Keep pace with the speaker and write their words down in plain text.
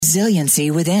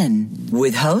Resiliency Within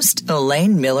with host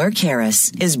Elaine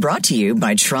Miller-Karras is brought to you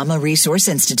by Trauma Resource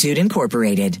Institute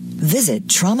Incorporated. Visit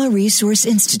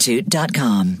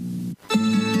traumaresourceinstitute.com.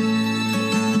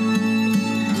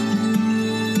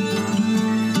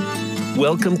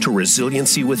 Welcome to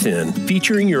Resiliency Within,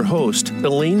 featuring your host,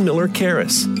 Elaine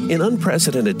Miller-Karras. In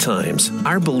unprecedented times,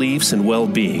 our beliefs and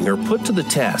well-being are put to the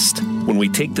test. When we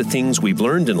take the things we've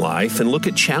learned in life and look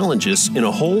at challenges in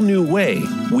a whole new way,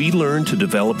 we learn to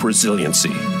develop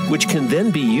resiliency, which can then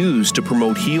be used to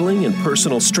promote healing and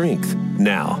personal strength.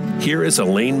 Now, here is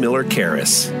Elaine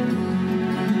Miller-Karras.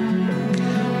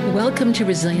 Welcome to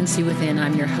Resiliency Within.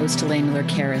 I'm your host, Elaine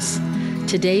Miller-Karras.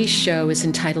 Today's show is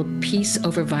entitled Peace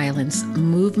Over Violence,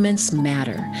 Movements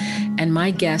Matter. And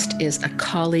my guest is a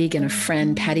colleague and a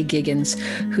friend, Patti Giggans,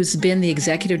 who's been the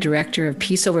executive director of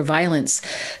Peace Over Violence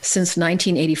since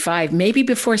 1985. Maybe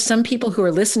before some people who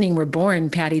are listening were born,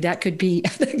 Patti, that could be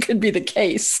the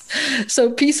case.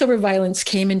 So Peace Over Violence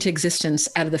came into existence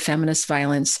out of the feminist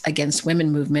violence against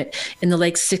women movement in the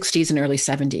late 60s and early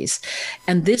 70s.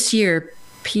 And this year,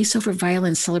 Peace Over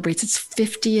Violence celebrates its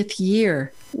 50th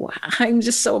year. Wow, I'm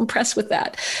just so impressed with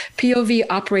that. POV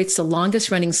operates the longest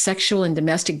running sexual and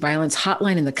domestic violence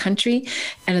hotline in the country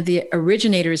and are the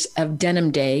originators of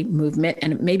Denim Day movement.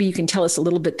 And maybe you can tell us a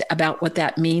little bit about what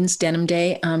that means, Denim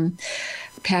Day,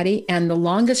 Patti, and the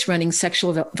longest running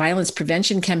sexual violence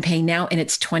prevention campaign now in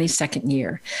its 22nd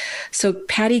year. So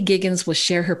Patti Giggans will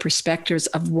share her perspectives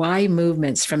of why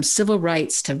movements from civil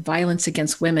rights to violence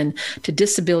against women to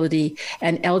disability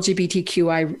and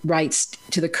LGBTQI rights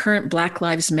to the current Black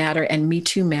Lives Matter and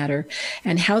MeToo matter,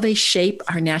 and how they shape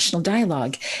our national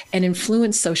dialogue and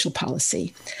influence social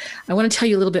policy. I want to tell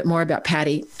you a little bit more about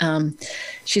Patti.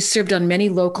 She's served on many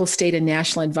local, state, and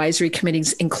national advisory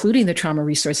committees, including the Trauma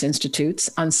Resource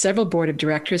Institutes, on several board of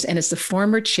directors, and is the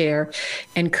former chair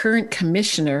and current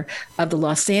commissioner of the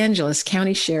Los Angeles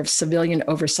County Sheriff's Civilian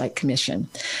Oversight Commission.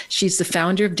 She's the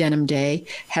founder of Denim Day,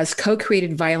 has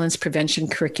co-created violence prevention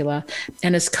curricula,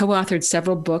 and has co-authored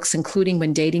several books, including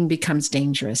When Dating Becomes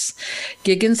Dangerous.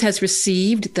 Giggans has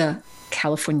received the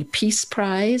California Peace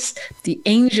Prize, the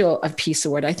Angel of Peace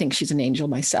Award, I think she's an angel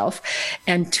myself,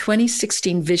 and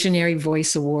 2016 Visionary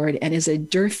Voice Award, and is a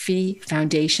Durfee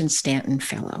Foundation Stanton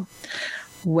Fellow.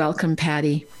 Welcome,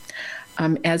 Patti.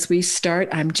 As we start,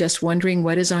 I'm just wondering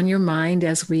what is on your mind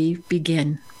as we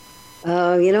begin.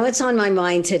 Oh, what's on my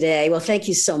mind today? Well, thank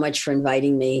you so much for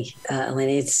inviting me,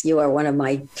 Elaine. You are one of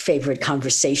my favorite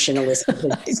conversationalists.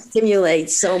 It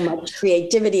stimulates so much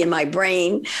creativity in my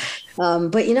brain.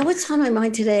 But what's on my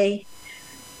mind today?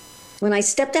 When I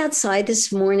stepped outside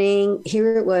this morning,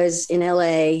 here it was in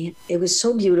LA. It was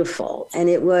so beautiful, and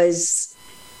it was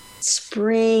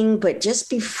spring, but just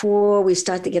before we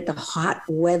start to get the hot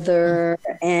weather.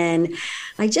 And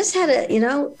I just had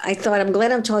I thought, I'm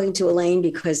glad I'm talking to Elaine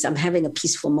because I'm having a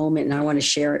peaceful moment and I want to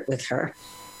share it with her.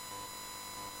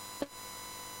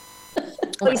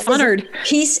 Well, honored.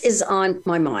 Peace is on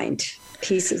my mind.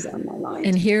 Peace is on my mind.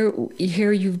 And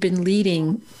here you've been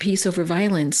leading Peace Over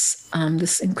Violence,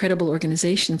 this incredible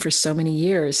organization for so many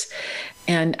years.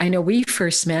 And I know we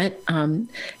first met,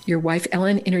 your wife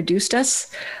Ellen introduced us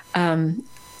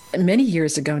many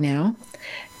years ago now.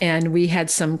 And we had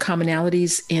some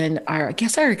commonalities in our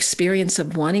experience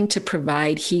of wanting to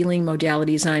provide healing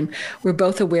modalities. We're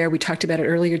both aware, we talked about it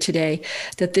earlier today,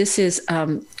 that this is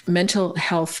Mental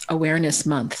Health Awareness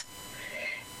Month.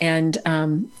 And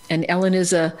Ellen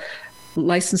is a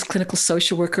licensed clinical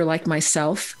social worker like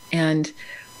myself. And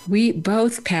we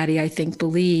both, Patti, I think,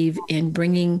 believe in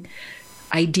bringing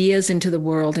ideas into the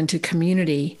world, into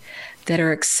community that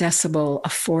are accessible,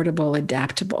 affordable,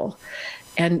 adaptable.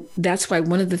 And that's why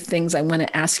one of the things I want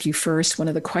to ask you first, one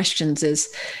of the questions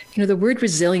is, the word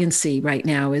resiliency right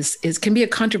now can be a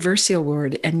controversial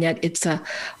word, and yet it's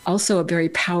also a very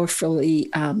powerfully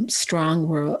strong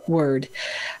word.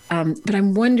 But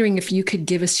I'm wondering if you could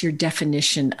give us your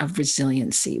definition of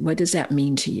resiliency. What does that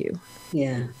mean to you?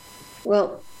 Yeah.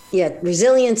 Well,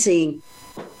 resilience and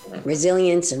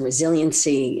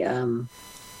resiliency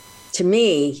to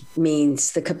me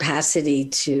means the capacity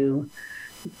to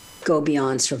go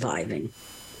beyond surviving.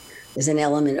 There's an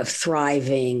element of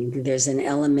thriving. There's an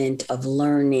element of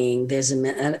learning. There's an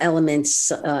element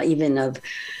even of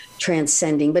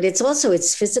transcending, but it's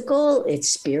physical,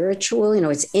 it's spiritual,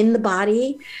 it's in the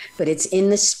body, but it's in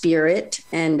the spirit,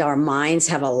 and our minds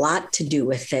have a lot to do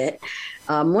with it.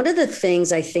 One of the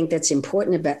things I think that's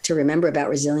important to remember about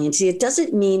resiliency, it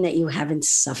doesn't mean that you haven't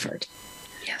suffered.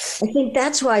 Yes. I think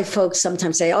that's why folks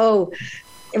sometimes say, oh,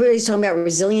 everybody's talking about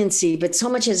resiliency, but so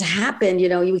much has happened,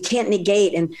 we can't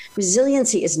negate. And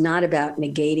resiliency is not about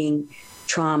negating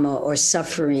trauma or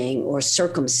suffering or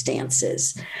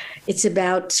circumstances. It's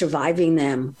about surviving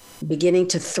them, beginning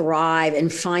to thrive,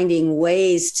 and finding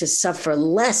ways to suffer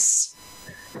less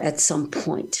at some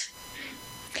point.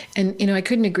 And, I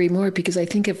couldn't agree more, because I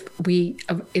think if we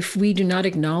do not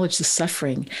acknowledge the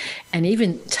suffering and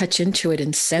even touch into it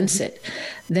and sense it,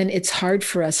 then it's hard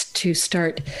for us to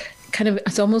start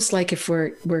it's almost like if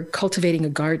we're cultivating a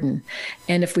garden,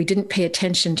 and if we didn't pay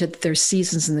attention to there's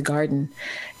seasons in the garden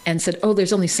and said, oh,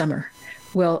 there's only summer.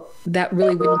 Well, that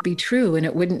really wouldn't be true. And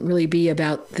it wouldn't really be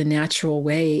about the natural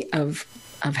way of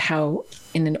how,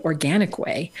 in an organic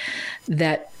way,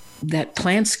 that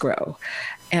plants grow.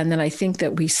 And then I think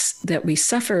that we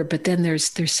suffer, but then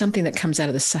there's something that comes out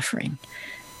of the suffering.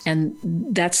 And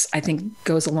that's, I think,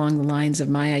 goes along the lines of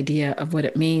my idea of what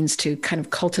it means to kind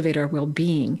of cultivate our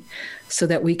well-being so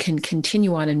that we can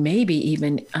continue on, and maybe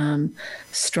even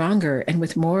stronger and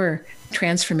with more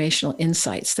transformational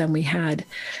insights than we had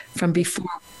from before,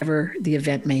 whatever the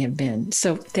event may have been.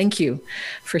 So thank you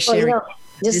for sharing. Well,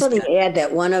 just let me add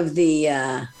that one of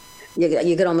the,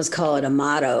 you could almost call it a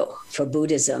motto for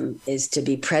Buddhism, is to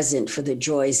be present for the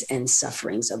joys and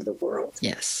sufferings of the world.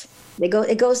 Yes.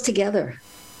 It goes together.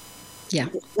 Yeah.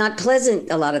 It's not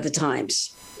pleasant a lot of the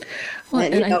times.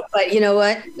 Well, but you know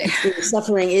what?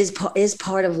 Suffering is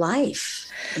part of life.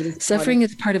 Suffering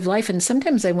is part of life. And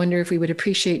sometimes I wonder if we would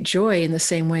appreciate joy in the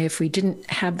same way if we didn't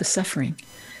have the suffering.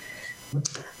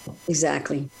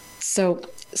 Exactly. So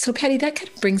Patti, that kind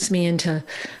of brings me into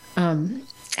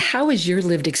how has your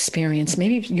lived experience,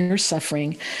 maybe your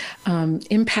suffering,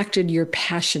 impacted your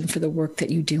passion for the work that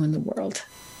you do in the world?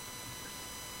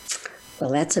 Well,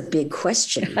 that's a big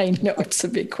question. I know it's a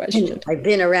big question. I've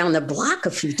been around the block a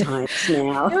few times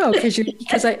now. No,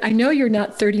 because I know you're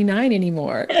not 39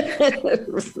 anymore.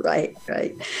 Right.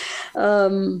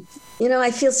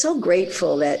 I feel so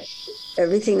grateful that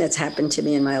everything that's happened to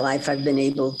me in my life, I've been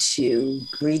able to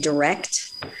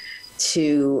redirect,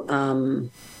 to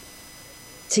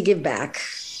give back,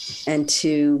 and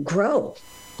to grow.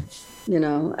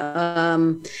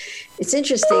 It's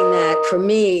interesting that for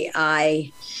me,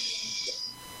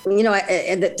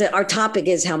 our topic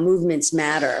is how movements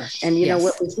matter. And, Yes.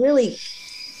 What was really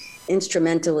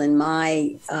instrumental in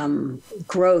my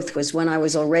growth was when I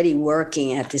was already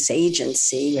working at this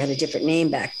agency. We had a different name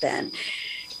back then.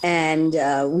 And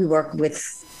we worked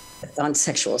on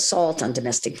sexual assault, on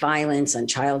domestic violence, on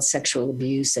child sexual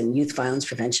abuse, and youth violence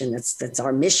prevention. That's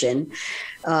our mission.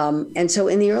 And so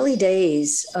in the early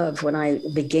days of when I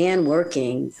began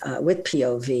working with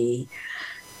POV,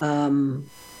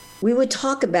 we would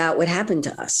talk about what happened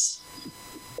to us.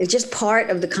 It's just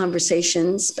part of the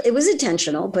conversations. It was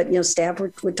intentional, but staff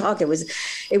would talk. It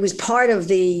was part of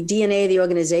the DNA of the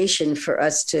organization for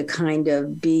us to kind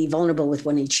of be vulnerable with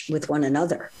one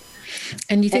another.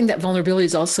 And you think that vulnerability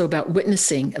is also about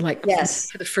witnessing? Like,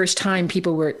 yes. For the first time,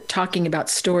 people were talking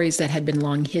about stories that had been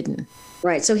long hidden.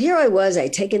 Right. So here I was,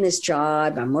 I'd taken this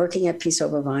job. I'm working at Peace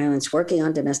Over Violence, working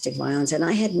on domestic violence. And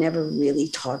I had never really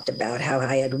talked about how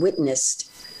I had witnessed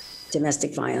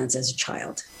domestic violence as a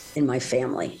child in my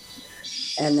family,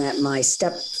 and that my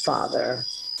stepfather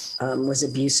was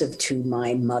abusive to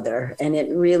my mother, and it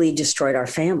really destroyed our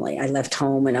family. I left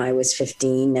home when I was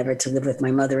 15, never to live with my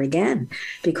mother again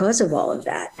because of all of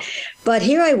that. But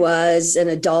here I was, an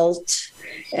adult,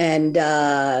 and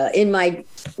in my,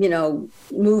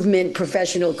 movement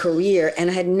professional career, and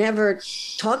I had never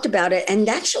talked about it, and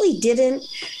actually didn't.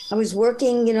 I was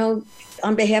working,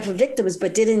 on behalf of victims,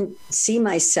 but didn't see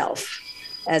myself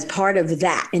as part of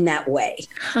that in that way,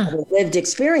 of a lived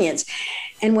experience.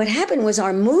 And what happened was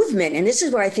our movement, and this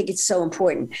is where I think it's so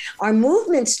important, our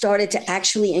movement started to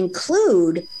actually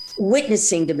include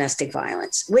witnessing domestic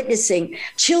violence, witnessing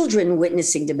children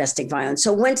witnessing domestic violence.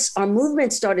 So once our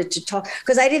movement started to talk,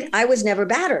 because I was never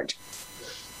battered.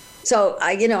 So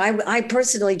I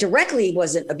personally directly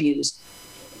wasn't abused,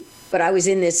 but I was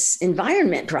in this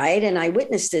environment, right? And I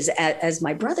witnessed this as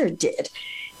my brother did.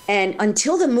 And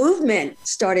until the movement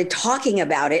started talking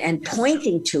about it and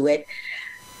pointing to it,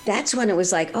 that's when it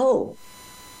was like, oh,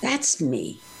 that's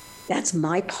me. That's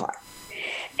my part.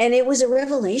 And it was a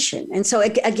revelation. And so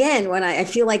again, when I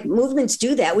feel like movements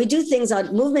do that,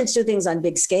 movements do things on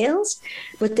big scales,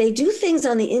 but they do things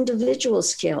on the individual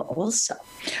scale also.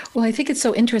 Well, I think it's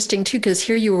so interesting too, because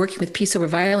here you were working with Peace Over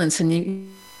Violence,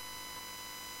 and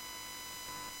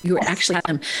You were actually,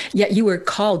 yet you were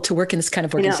called to work in this kind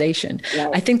of organization. Yeah.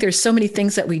 I think there's so many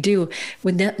things that we do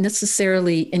with not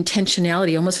necessarily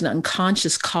intentionality, almost an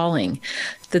unconscious calling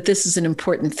that this is an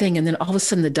important thing. And then all of a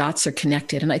sudden the dots are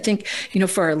connected. And I think,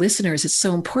 for our listeners, it's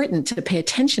so important to pay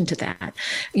attention to that.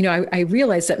 I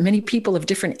realize that many people of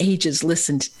different ages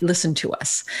listen to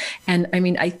us. And I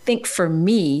mean, I think for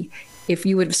me, if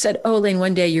you would have said, "Oh, Elaine,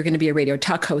 one day you're going to be a radio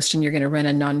talk host and you're going to run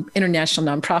a international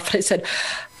nonprofit," I said,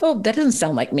 "Oh, that doesn't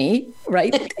sound like me,"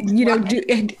 right?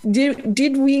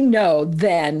 Did we know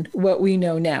then what we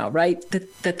know now, right?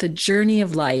 That the journey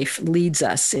of life leads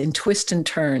us in twists and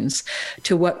turns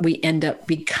to what we end up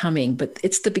becoming. But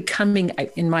it's the becoming,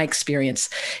 in my experience.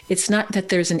 It's not that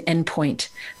there's an endpoint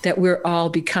that we're all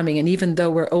becoming. And even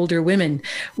though we're older women,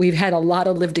 we've had a lot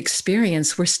of lived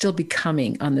experience, we're still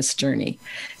becoming on this journey.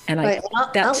 And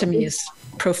that to me is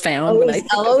profound.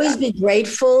 I'll always be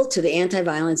grateful to the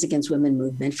anti-violence against women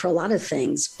movement for a lot of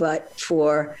things, but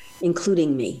for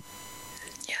including me.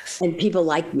 Yes. And people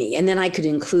like me. And then I could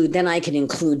include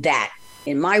that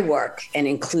in my work and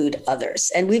include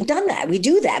others. And we've done that. We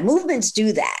do that. Movements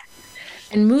do that.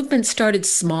 And movements started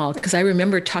small, because I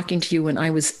remember talking to you when I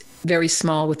was very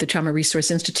small with the Trauma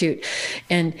Resource Institute.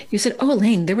 And you said, "Oh,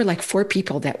 Elaine, there were like 4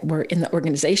 people that were in the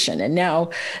organization. And now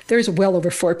there's well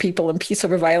over 4 people in Peace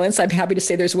Over Violence. I'm happy to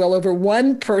say there's well over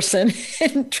 1 person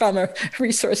in Trauma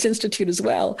Resource Institute as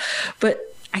well." But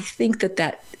I think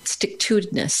that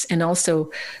stick-to-itiveness, and also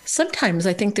sometimes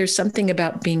I think there's something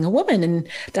about being a woman and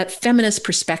that feminist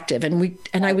perspective. And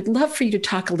I would love for you to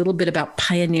talk a little bit about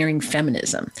pioneering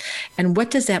feminism and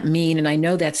what does that mean? And I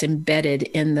know that's embedded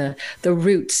in the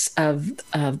roots of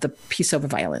the Peace Over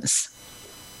Violence.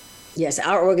 Yes,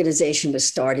 our organization was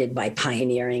started by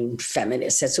pioneering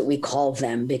feminists. That's what we call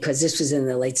them, because this was in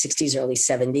the late 60s, early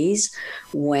 70s,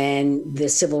 when the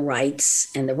civil rights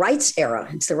and the rights era,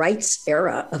 it's the rights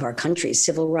era of our country,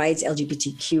 civil rights,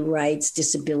 LGBTQ rights,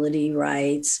 disability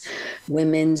rights,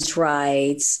 women's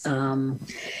rights.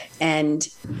 And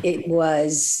it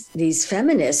was these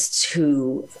feminists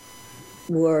who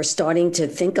were starting to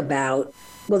think about,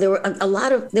 well,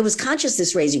 there was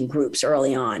consciousness raising groups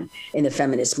early on in the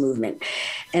feminist movement.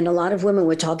 And a lot of women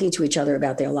were talking to each other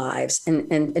about their lives. And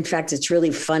in fact, it's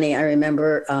really funny. I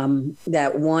remember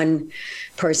that one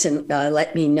person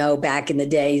let me know back in the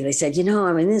day, they said,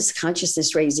 I'm in this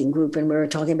consciousness raising group and we were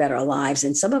talking about our lives.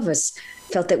 And some of us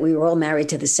felt that we were all married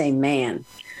to the same man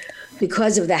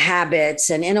because of the habits.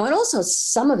 And also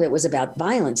some of it was about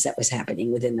violence that was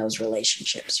happening within those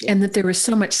relationships. And that there was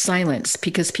so much silence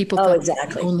because people thought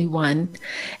exactly. Only one.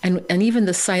 And even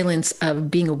the silence of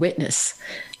being a witness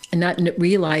and not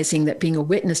realizing that being a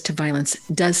witness to violence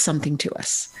does something to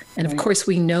us. And of course,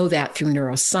 we know that through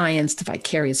neuroscience, the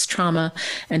vicarious trauma,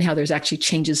 and how there's actually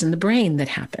changes in the brain that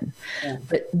happen. Yeah.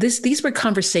 But these were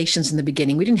conversations in the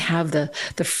beginning. We didn't have the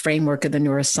framework of the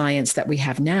neuroscience that we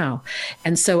have now.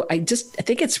 And so I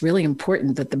think it's really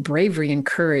important that the bravery and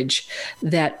courage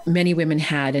that many women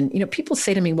had. And, people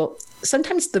say to me, well,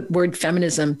 sometimes the word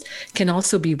feminism can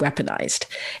also be weaponized.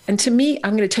 And to me,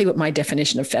 I'm going to tell you what my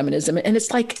definition of feminism, and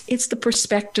it's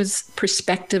the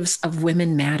perspectives of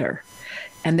women matter.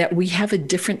 And that we have a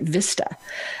different vista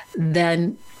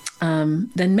than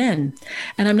men.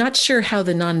 And I'm not sure how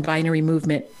the non-binary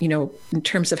movement, in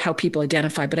terms of how people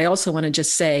identify, but I also want to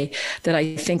just say that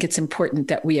I think it's important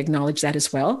that we acknowledge that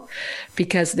as well,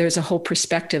 because there's a whole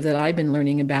perspective that I've been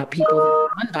learning about people that are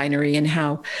non-binary and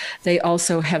how they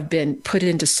also have been put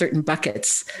into certain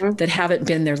buckets that haven't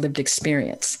been their lived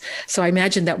experience. So I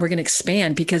imagine that we're going to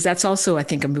expand, because that's also, I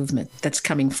think, a movement that's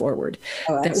coming forward,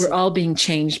 that we're all being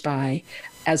changed by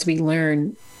as we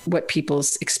learn what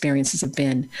people's experiences have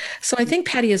been. So I think,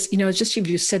 Patti, is, just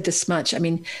you said this much. I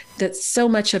mean, that so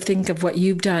much of what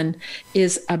you've done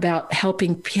is about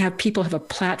helping have people have a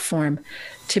platform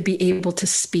to be able to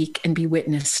speak and be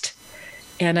witnessed.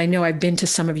 And I know I've been to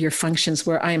some of your functions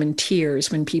where I am in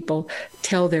tears when people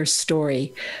tell their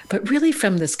story, but really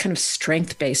from this kind of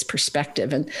strength-based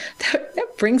perspective. And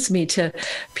that brings me to,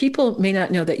 people may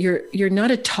not know that you're not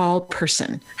a tall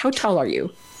person. How tall are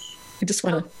you? I just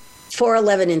want to...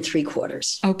 4'11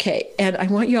 3/4. Okay. And I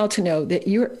want you all to know that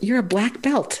you're a black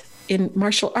belt in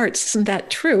martial arts. Isn't that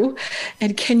true?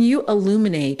 And can you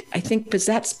illuminate, I think, because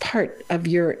that's part of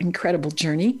your incredible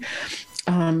journey,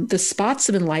 the spots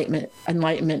of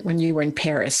enlightenment when you were in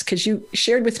Paris, because you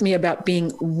shared with me about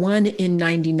being 1 in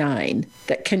 99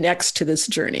 that connects to this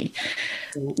journey.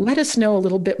 Let us know a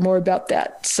little bit more about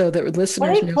that so that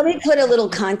listeners know. Let me put a little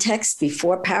context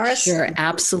before Paris. Sure,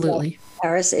 absolutely.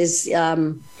 Paris is...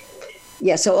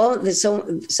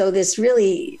 So this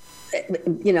really,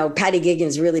 Patti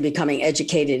Giggans really becoming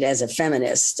educated as a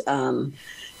feminist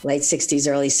late 60s,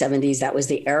 early 70s. That was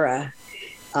the era.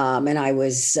 And I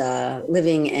was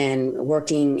living and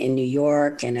working in New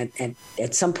York. And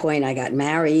at some point I got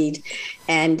married.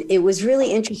 And it was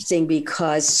really interesting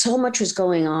because so much was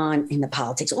going on in the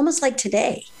politics, almost like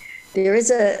today. There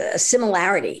is a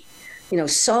similarity,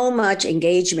 so much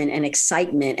engagement and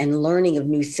excitement and learning of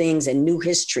new things and new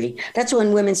history. That's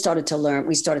when women started to learn.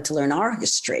 We started to learn our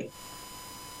history,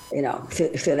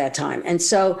 through that time. And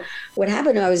so what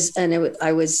happened, I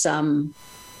was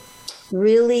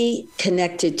really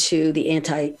connected to the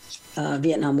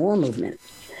anti-Vietnam War movement.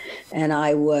 And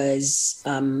I was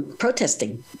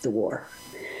protesting the war.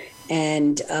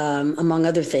 And among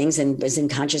other things, and was in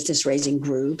consciousness raising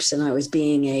groups. And I was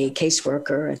being a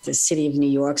caseworker at the City of New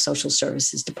York Social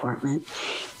Services Department.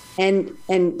 And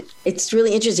it's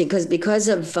really interesting because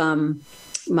of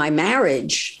my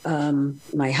marriage,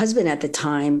 my husband at the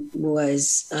time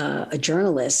was a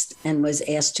journalist and was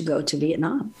asked to go to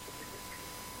Vietnam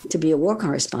to be a war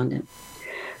correspondent.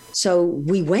 So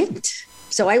we went.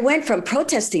 So I went from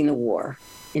protesting the war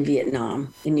in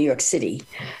Vietnam, in New York City,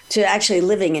 to actually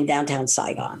living in downtown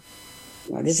Saigon.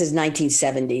 This is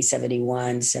 1970,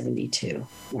 71, 72,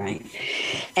 right?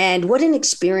 And what an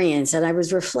experience. And I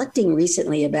was reflecting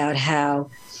recently about how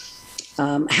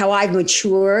I've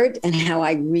matured and how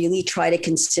I really try to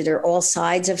consider all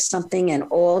sides of something and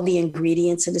all the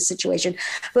ingredients of the situation.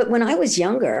 But when I was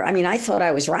younger, I thought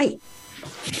I was right.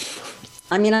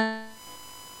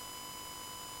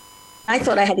 I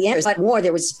thought I had the answers. But war,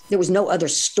 there was no other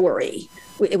story.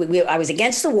 I was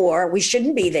against the war. We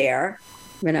shouldn't be there.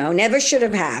 Never should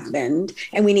have happened.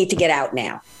 And we need to get out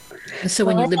now. So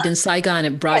when you lived in Saigon,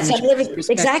 it brought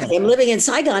exactly. I'm living in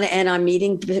Saigon and I'm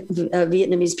meeting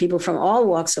Vietnamese people from all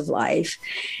walks of life.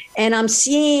 And I'm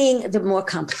seeing the more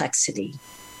complexity.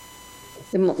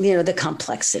 The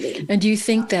complexity. And do you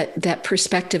think that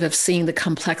perspective of seeing the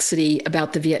complexity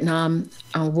about the Vietnam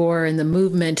War and the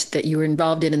movement that you were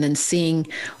involved in, and then seeing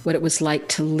what it was like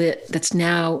to live, that's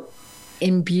now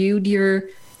imbued your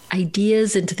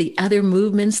ideas into the other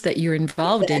movements that you're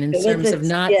involved in terms of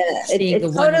not seeing the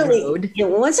one road?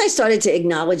 Once I started to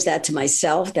acknowledge that to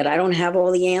myself, that I don't have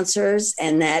all the answers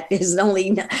and that there's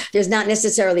not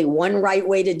necessarily one right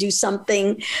way to do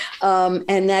something,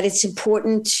 and that it's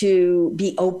important to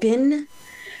be open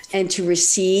and to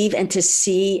receive and to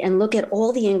see and look at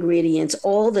all the ingredients,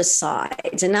 all the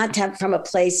sides, and not from a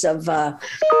place of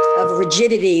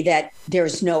rigidity that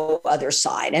there's no other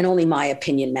side and only my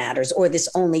opinion matters, or this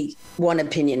only one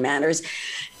opinion matters.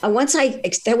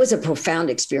 That was a profound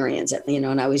experience,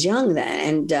 and I was young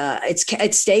then, and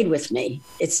it stayed with me.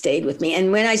 It stayed with me.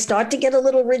 And when I start to get a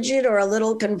little rigid or a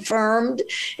little confirmed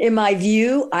in my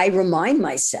view, I remind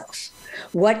myself,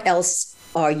 what else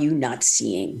are you not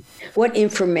seeing? What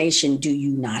information do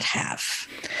you not have?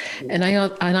 And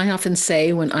I often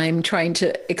say, when I'm trying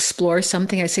to explore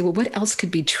something, I say, well, what else could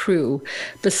be true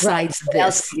besides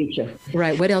this?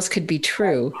 Right. What else could be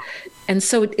true? And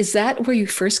so is that where you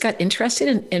first got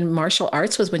interested in martial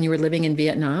arts, was when you were living in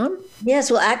Vietnam? Yes.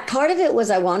 Well, part of it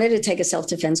was I wanted to take a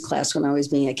self-defense class when I was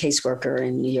being a caseworker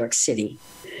in New York City,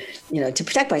 to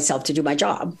protect myself, to do my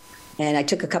job. And I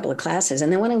took a couple of classes.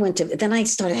 And then when I I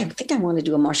think I wanted to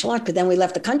do a martial art, but then we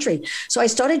left the country. So I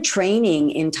started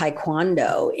training in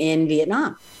Taekwondo in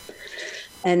Vietnam.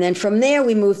 And then from there,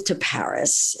 we moved to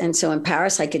Paris. And so in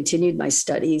Paris, I continued my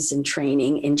studies and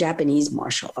training in Japanese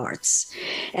martial arts.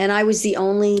 And I was the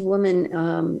only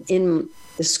woman in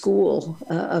the school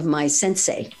of my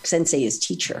sensei. Sensei is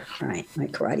teacher, right? My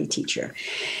karate teacher.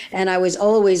 And I was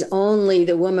always only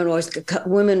the woman, or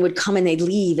women would come and they'd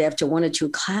leave after one or two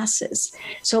classes.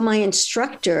 So my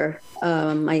instructor,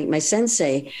 my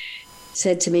sensei,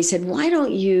 said to me, why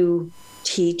don't you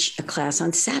teach a class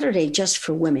on Saturday just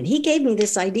for women? He gave me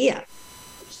this idea.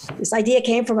 This idea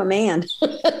came from a man.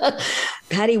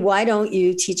 Patti, why don't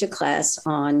you teach a class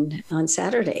on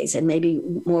Saturdays, and maybe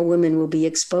more women will be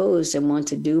exposed and want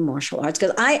to do martial arts?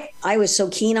 Because I was so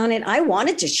keen on it. I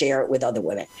wanted to share it with other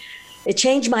women. It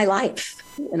changed my life,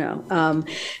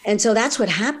 and so that's what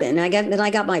happened. Then I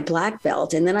got my black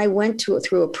belt, and then I went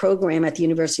through a program at the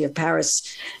University of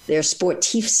Paris, their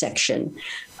sportif section.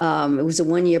 It was a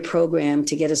 1-year program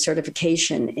to get a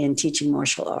certification in teaching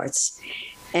martial arts.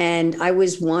 And I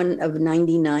was one of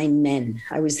 99 men.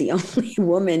 I was the only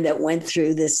woman that went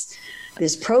through this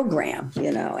program,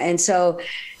 And so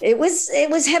it was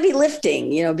heavy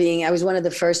lifting, I was one of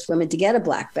the first women to get a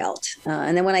black belt.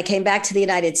 And then when I came back to the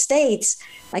United States,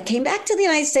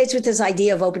 with this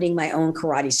idea of opening my own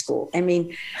karate school.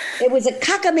 It was a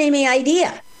cockamamie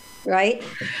idea, right?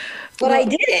 But I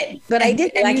did it. But I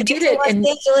did it. And you did it. Los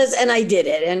Angeles, and I did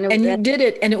it. And you did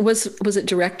it. And was it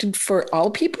directed for all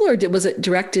people, or was it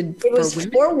directed for women? It was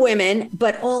for women,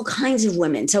 but all kinds of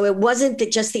women. So it wasn't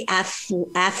just the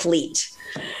athlete.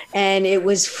 And it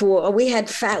was we had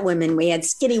fat women, we had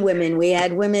skinny women, we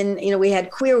had women, we had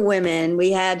queer women,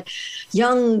 we had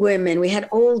young women, we had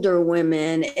older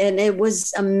women, and it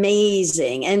was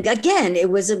amazing. And again,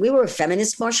 we were a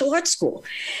feminist martial arts school.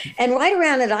 And right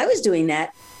around that, I was doing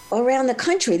that around the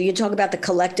country. You talk about the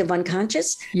collective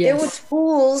unconscious. Yes. There were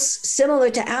schools similar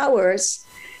to ours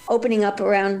opening up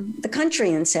around the country,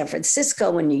 in San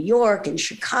Francisco and New York and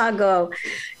Chicago.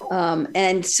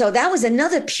 And so that was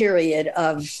another period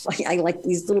of, I like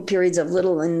these little periods of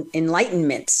little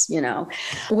enlightenments,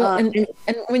 Well, and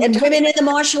women in the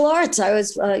martial arts. I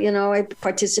was, I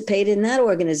participated in that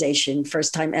organization,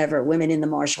 first time ever, Women in the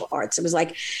Martial Arts. It was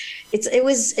like,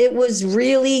 it was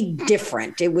really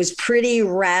different. It was pretty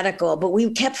radical, but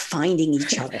we kept finding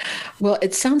each other. Well,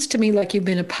 it sounds to me like you've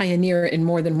been a pioneer in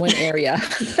more than one area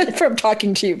from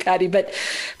talking to you, Patti. But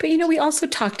we also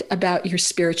talked about your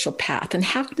spiritual path, and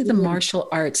how did the martial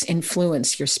arts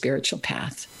influence your spiritual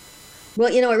path?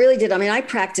 Well, it really did. I mean, I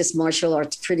practiced martial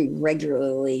arts pretty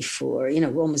regularly for,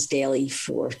 almost daily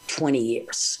for 20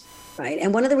 years, right?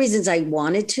 And one of the reasons I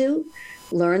wanted to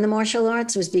learn the martial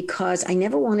arts was because I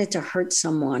never wanted to hurt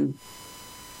someone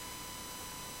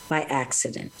by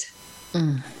accident.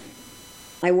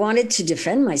 I wanted to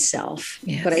defend myself,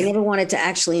 yes, but I never wanted to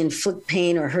actually inflict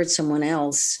pain or hurt someone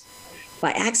else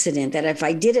by accident. That if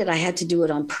I did it, I had to do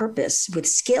it on purpose with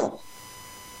skill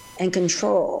and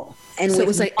control and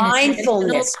with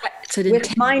mindfulness. It's an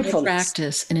intentional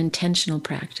practice, an intentional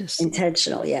practice.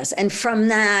 Intentional, yes. And from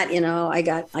that,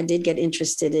 I did get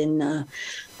interested in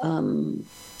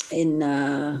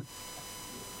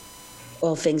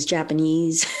all things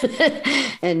Japanese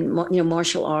and,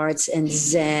 martial arts and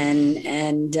Zen.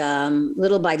 And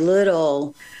little by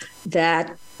little,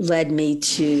 that led me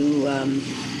to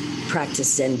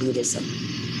practice Zen Buddhism.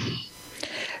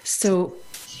 So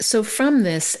from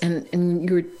this, and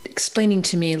you were explaining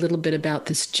to me a little bit about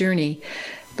this journey,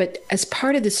 but as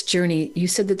part of this journey, you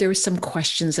said that there were some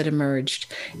questions that emerged,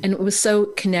 and it was so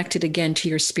connected again to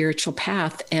your spiritual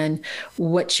path and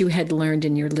what you had learned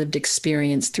in your lived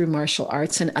experience through martial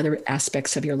arts and other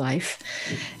aspects of your life.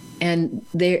 And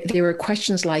there were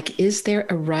questions like, is there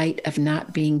a right of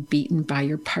not being beaten by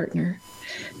your partner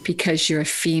because you're a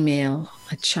female,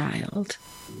 a child?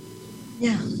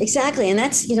 Yeah, exactly. And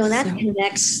that's,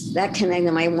 that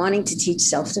connects my wanting to teach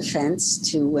self-defense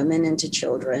to women and to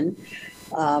children,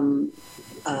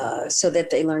 so that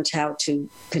they learned how to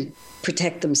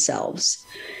protect themselves.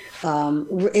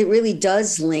 It really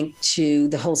does link to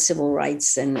the whole civil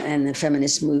rights and the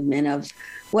feminist movement of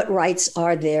what rights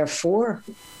are there for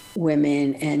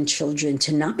women and children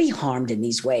to not be harmed in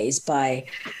these ways by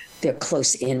their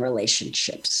close-in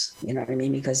relationships. You know what I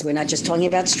mean? Because we're not just talking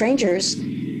about strangers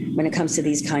when it comes to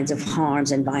these kinds of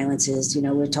harms and violences.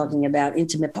 We're talking about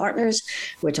intimate partners.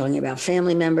 We're talking about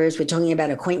family members. We're talking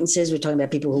about acquaintances. We're talking about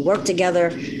people who work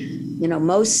together.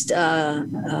 Most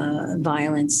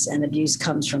violence and abuse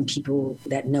comes from people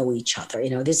that know each other.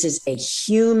 This is a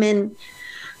human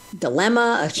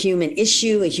dilemma, a human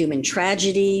issue, a human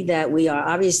tragedy that we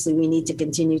need to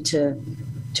continue to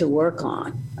work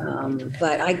on.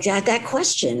 But I got that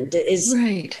question is,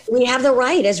 right, do we have the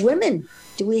right as women?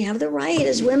 Do we have the right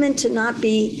as women to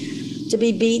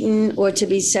be beaten or to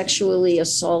be sexually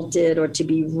assaulted or to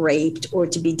be raped or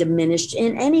to be diminished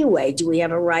in any way? Do we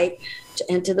have a right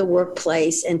to enter the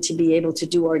workplace and to be able to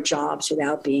do our jobs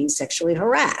without being sexually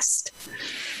harassed?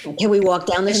 Can we walk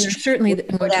down the street? Certainly,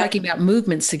 we're talking about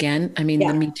movements again. I mean, the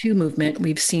MeToo movement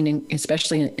we've seen,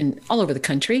 especially in all over the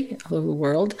country, all over the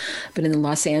world, but in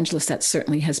Los Angeles, that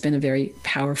certainly has been a very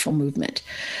powerful movement.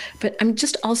 But I'm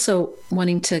just also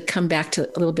wanting to come back a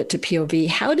little bit to POV.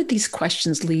 How did these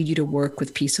questions lead you to work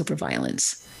with Peace Over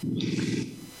Violence?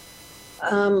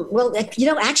 Well,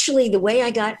 actually, the way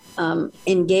I got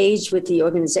engaged with the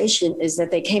organization is that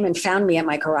they came and found me at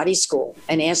my karate school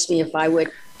and asked me if I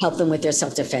would help them with their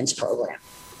self-defense program.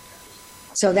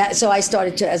 So I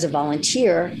started as a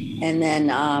volunteer, and then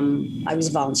I was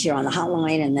a volunteer on the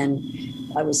hotline, and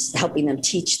then I was helping them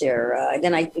teach their.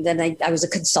 Then I was a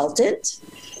consultant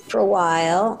for a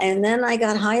while, and then I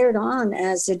got hired on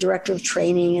as the director of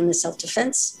training and the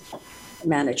self-defense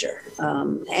manager.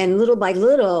 And little by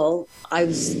little, I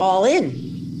was all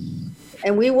in.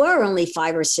 And we were only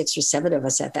 5 or 6 or 7 of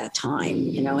us at that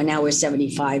time, and now we're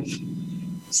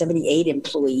 78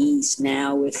 employees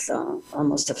now with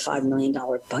almost a $5 million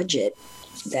budget.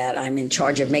 that I'm in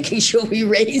charge of making sure we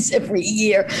raise every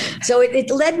year. So it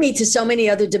led me to so many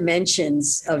other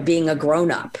dimensions of being a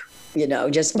grown-up,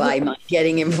 just by my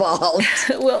getting involved.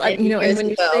 Well, and when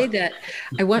you say that,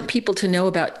 I want people to know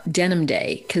about Denim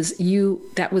Day, because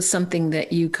that was something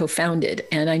that you co-founded.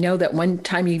 And I know that one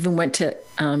time you even went to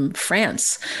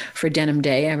France for Denim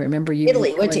Day. I remember you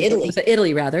went to Italy.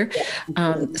 Italy, rather.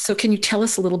 Yeah. So can you tell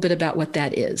us a little bit about what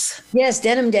that is? Yes,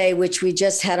 Denim Day, which we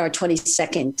just had our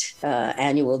 22nd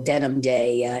annual Denim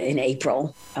Day in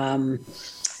April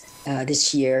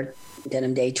this year.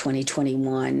 Denim Day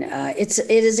 2021. It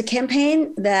is a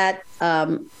campaign that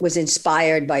was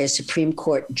inspired by a Supreme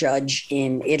Court judge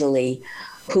in Italy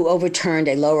who overturned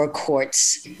a lower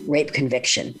court's rape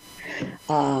conviction,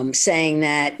 saying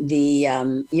that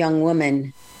the young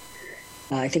woman,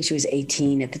 I think she was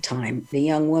 18 at the time, the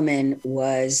young woman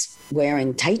was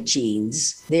wearing tight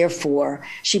jeans. Therefore,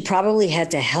 she probably had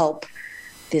to help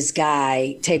this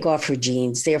guy take off her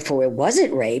jeans. Therefore, it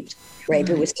wasn't rape.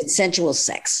 It was consensual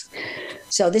sex.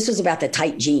 So this was about the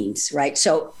tight jeans, right?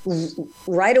 So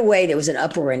right away, there was an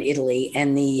uproar in Italy,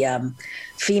 and the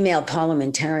female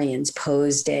parliamentarians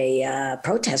posed a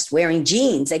protest wearing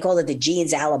jeans. They called it the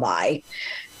jeans alibi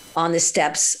on the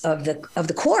steps of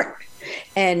the court.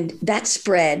 And that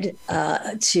spread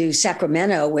to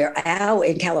Sacramento, where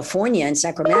in California, in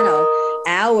Sacramento,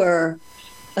 our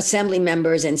assembly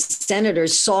members and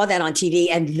senators saw that on TV,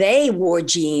 and they wore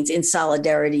jeans in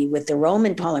solidarity with the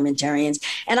Roman parliamentarians.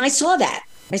 And I saw that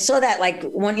like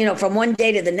from one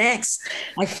day to the next.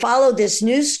 I followed this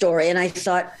news story and I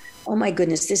thought, oh my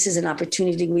goodness, this is an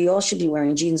opportunity. We all should be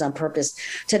wearing jeans on purpose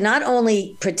to not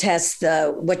only protest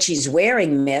the what she's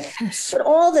wearing myth, but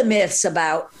all the myths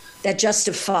about that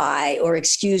justify or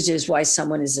excuses why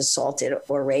someone is assaulted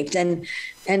or raped. And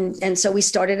so we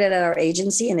started it at our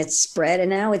agency, and it's spread,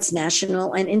 and now it's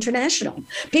national and international.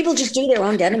 People just do their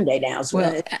own Denim Day now.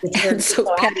 Well,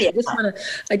 so Patti,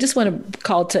 I just want to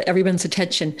call to everyone's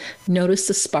attention. Notice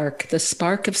the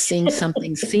spark of seeing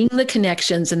something, seeing the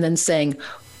connections, and then saying,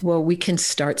 well, we can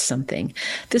start something.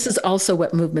 This is also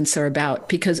what movements are about,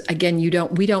 because again,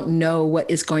 we don't know what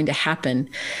is going to happen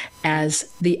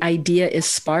as the idea is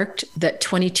sparked that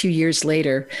 22 years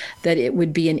later, that it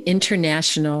would be an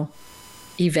international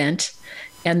event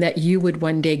and that you would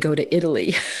one day go to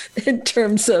Italy in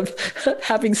terms of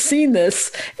having seen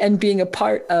this and being a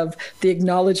part of the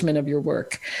acknowledgement of your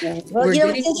work. Yeah. Well,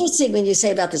 it's interesting when you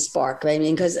say about the spark. I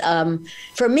mean, because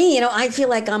for me, I feel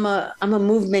like I'm a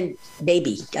movement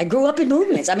baby. I grew up in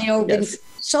movements. I mean, I've been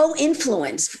so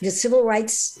influenced. The civil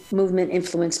rights movement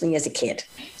influenced me as a kid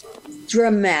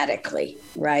dramatically,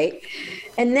 right?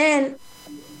 And then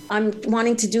I'm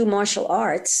wanting to do martial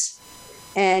arts.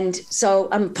 And so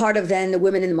I'm part of then the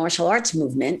women in the martial arts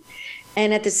movement.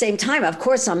 And at the same time, of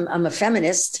course, I'm a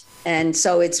feminist. And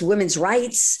so it's women's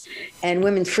rights and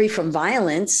women free from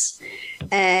violence.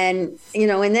 And,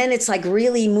 and then it's like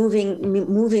really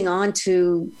moving on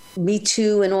to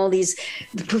MeToo and all these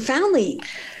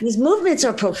movements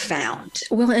are profound.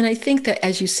 Well, and I think that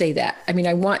as you say that, I mean,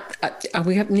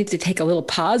 we need to take a little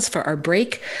pause for our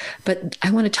break, but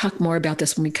I want to talk more about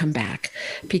this when we come back,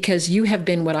 because you have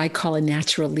been what I call a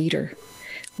natural leader.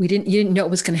 You didn't know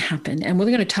it was going to happen. And we're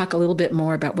going to talk a little bit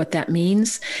more about what that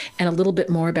means and a little bit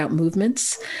more about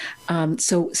movements.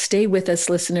 So stay with us,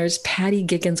 listeners. Patti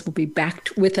Giggans will be back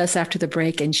with us after the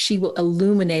break, and she will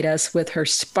illuminate us with her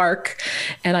spark.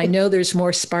 And I know there's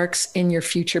more sparks in your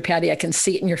future, Patti. I can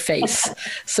see it in your face.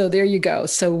 So there you go.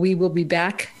 So we will be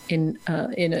back in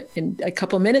a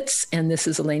couple minutes. And this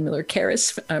is Elaine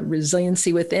Miller-Karras,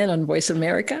 Resiliency Within on Voice of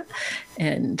America.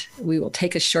 And we will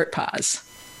take a short pause.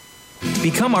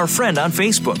 Become our friend on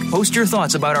Facebook. Post your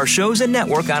thoughts about our shows and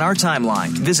network on our timeline.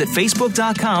 Visit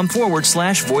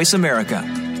Facebook.com/Voice America.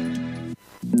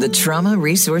 The Trauma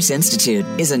Resource Institute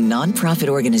is a nonprofit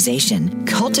organization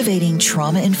cultivating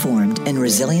trauma-informed and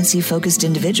resiliency-focused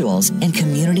individuals and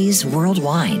communities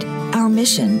worldwide. Our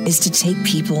mission is to take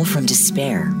people from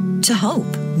despair to hope.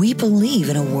 We believe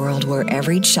in a world where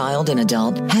every child and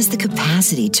adult has the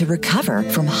capacity to recover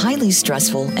from highly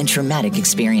stressful and traumatic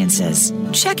experiences.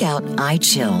 Check out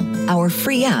iChill, our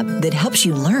free app that helps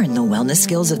you learn the wellness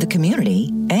skills of the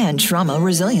community and trauma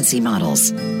resiliency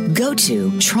models. Go to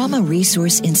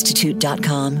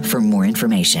traumaresourceinstitute.com for more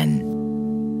information.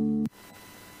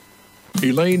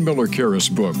 Elaine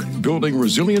Miller-Karras' book, Building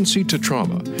Resiliency to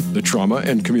Trauma, The Trauma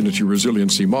and Community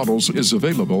Resiliency Models, is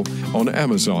available on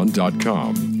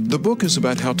Amazon.com. The book is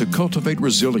about how to cultivate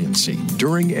resiliency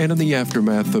during and in the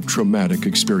aftermath of traumatic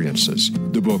experiences.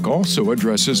 The book also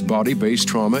addresses body-based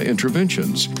trauma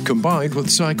interventions, combined with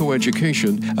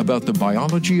psychoeducation about the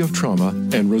biology of trauma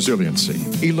and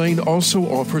resiliency. Elaine also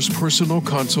offers personal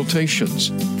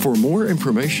consultations. For more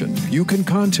information, you can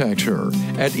contact her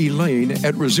at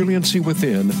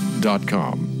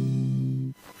elaine@resiliencywithin.com.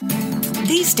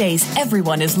 These days,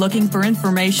 everyone is looking for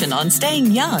information on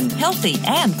staying young, healthy,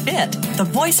 and fit. The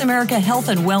Voice America Health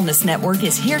and Wellness Network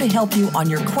is here to help you on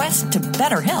your quest to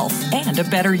better health and a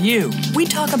better you. We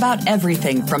talk about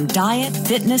everything from diet,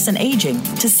 fitness, and aging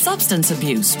to substance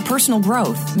abuse, personal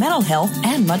growth, mental health,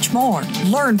 and much more.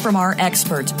 Learn from our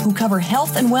experts who cover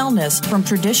health and wellness from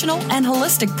traditional and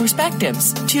holistic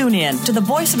perspectives. Tune in to the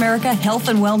Voice America Health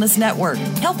and Wellness Network.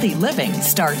 Healthy living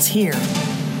starts here.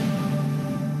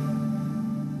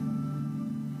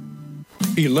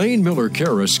 Elaine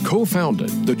Miller-Karras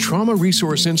co-founded the Trauma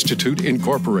Resource Institute,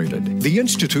 Incorporated. The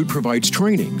Institute provides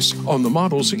trainings on the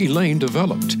models Elaine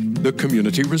developed, the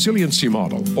Community Resiliency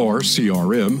Model, or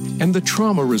CRM, and the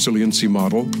Trauma Resiliency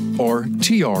Model, or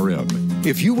TRM.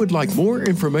 If you would like more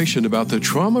information about the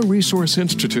Trauma Resource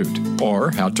Institute or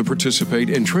how to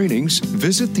participate in trainings,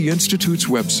 visit the Institute's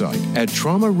website at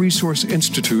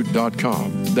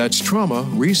traumaresourceinstitute.com. That's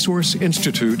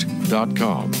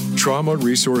traumaresourceinstitute.com. Trauma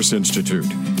Resource Institute.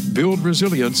 Build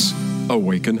resilience,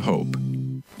 awaken hope.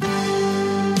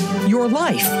 Your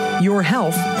life, your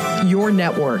health, your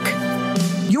network.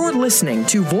 You're listening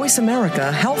to Voice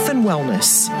America Health and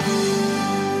Wellness.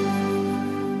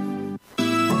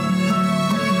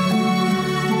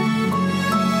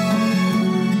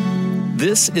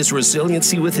 This is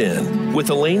Resiliency Within with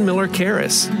Elaine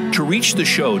Miller-Karras. To reach the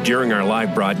show during our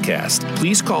live broadcast,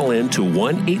 please call in to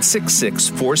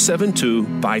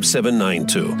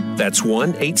 1-866-472-5792. That's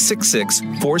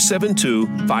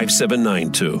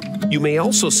 1-866-472-5792. You may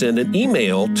also send an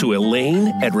email to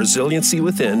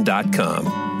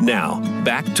elaine@resiliencywithin.com. Now,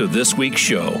 back to this week's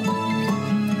show.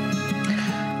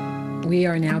 We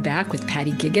are now back with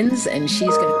Patti Giggans, and she's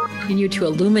going to continue to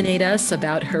illuminate us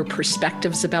about her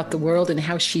perspectives about the world and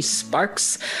how she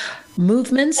sparks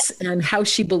movements and how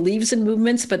she believes in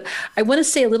movements. But I want to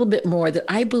say a little bit more that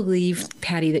I believe,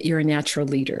 Patti, that you're a natural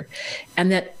leader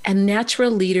and that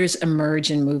natural leaders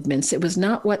emerge in movements. It was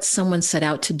not what someone set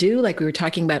out to do, like we were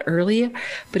talking about earlier,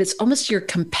 but it's almost your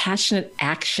compassionate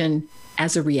action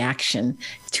as a reaction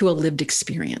to a lived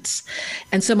experience.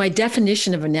 And so my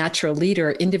definition of a natural leader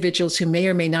are individuals who may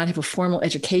or may not have a formal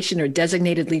education or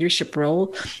designated leadership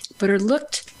role, but are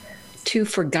looked to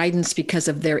for guidance because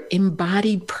of their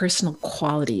embodied personal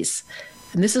qualities.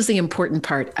 And this is the important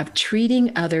part of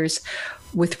treating others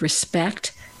with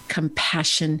respect,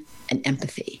 compassion, and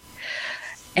empathy.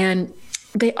 And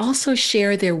they also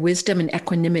share their wisdom and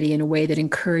equanimity in a way that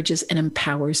encourages and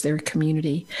empowers their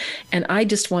community. And I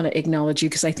just want to acknowledge you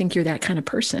because I think you're that kind of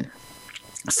person.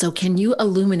 So can you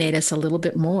illuminate us a little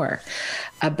bit more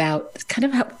about kind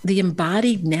of how the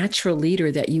embodied natural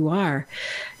leader that you are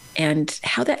and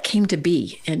how that came to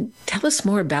be? And tell us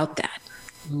more about that.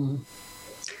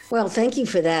 Well, thank you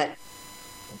for that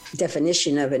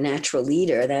definition of a natural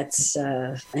leader. That's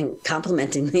and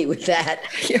complimenting me with that.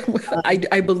 Yeah, well,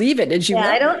 I believe it, as you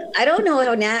know. I don't know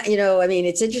how now, I mean,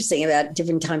 it's interesting about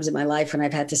different times in my life when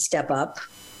I've had to step up,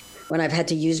 when I've had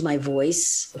to use my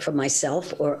voice for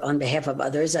myself or on behalf of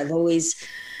others. I've always,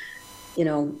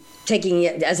 taking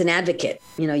it as an advocate,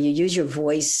 you use your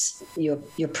voice, your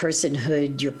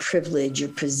personhood, your privilege, your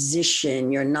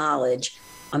position, your knowledge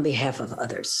on behalf of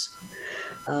others.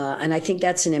 And I think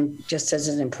that's just as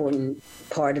an important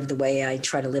part of the way I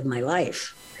try to live my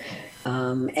life.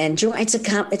 And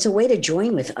it's a way to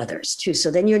join with others too.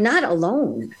 So then you're not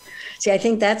alone. See, I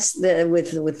think that's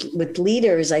with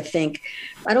leaders. I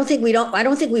don't think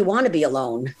we want to be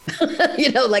alone.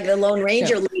 Like the Lone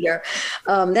Ranger leader.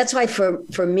 That's why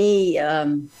for me,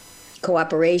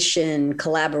 cooperation,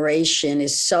 collaboration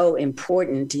is so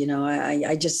important.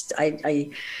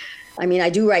 I mean, I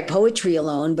do write poetry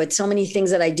alone, but so many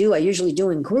things that I usually do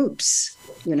in groups,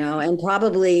 and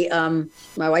probably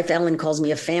my wife, Ellen, calls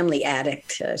me a family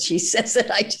addict. She says that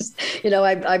I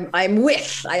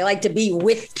like to be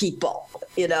with people,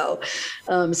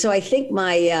 So I think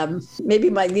maybe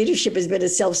my leadership has been a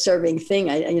self-serving thing.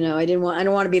 I don't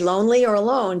want to be lonely or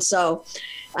alone. So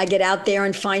I get out there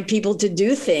and find people to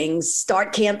do things,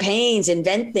 start campaigns,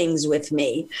 invent things with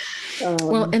me.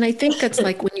 Well, and I think that's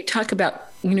like when you talk about,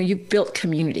 you've built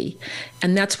community,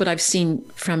 and that's what I've seen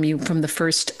from you from the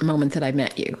first moment that I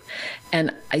met you.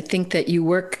 And I think that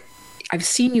I've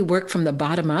seen you work from the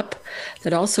bottom up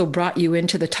that also brought you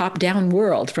into the top down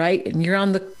world, right? And you're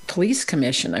on the police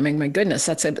commission. I mean, my goodness,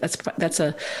 that's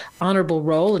a honorable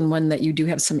role, and one that you do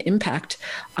have some impact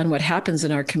on what happens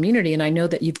in our community. And I know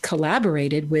that you've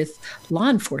collaborated with law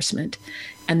enforcement,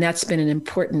 and that's been an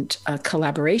important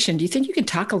collaboration. Do you think you can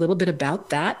talk a little bit about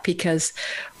that? Because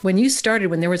when you started,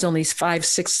 when there was only 5,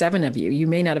 6, 7 of you, you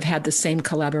may not have had the same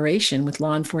collaboration with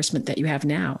law enforcement that you have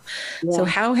now. Yeah. So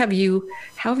how have you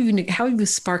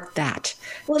sparked that?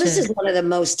 Well, this is one of the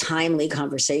most timely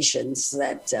conversations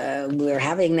that we're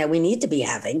having, that we need to be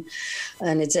having,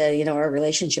 and it's our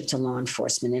relationship to law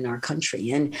enforcement in our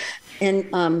country, and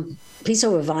Peace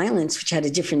Over Violence, which had a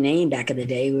different name back in the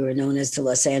day. We were known as the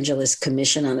Los Angeles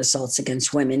Commission on Assaults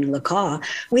Against Women, LACAW.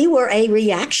 We were a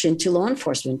reaction to law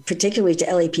enforcement, particularly to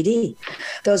LAPD.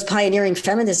 Those pioneering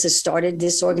feminists started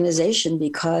this organization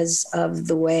because of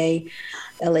the way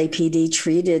LAPD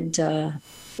treated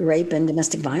rape and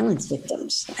domestic violence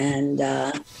victims. And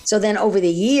so then over the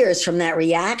years from that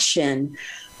reaction,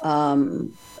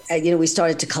 we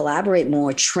started to collaborate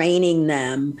more, training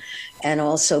them, and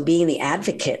also being the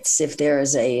advocates. If there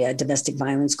is a domestic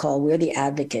violence call, we're the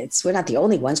advocates. We're not the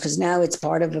only ones, because now it's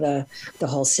part of the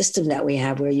whole system that we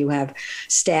have, where you have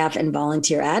staff and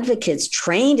volunteer advocates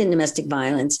trained in domestic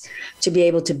violence to be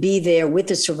able to be there with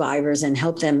the survivors and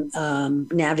help them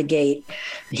navigate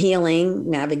healing,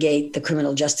 navigate the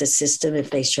criminal justice system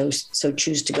if they choose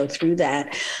to go through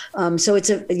that. So it's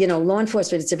law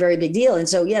enforcement, it's a very big deal. And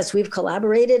so, yes, we've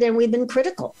collaborated and we've been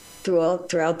critical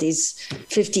throughout these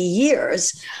 50 years.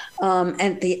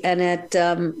 At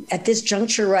this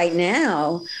juncture right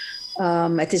now,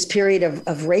 at this period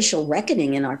of racial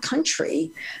reckoning in our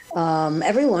country,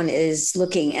 everyone is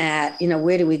looking at,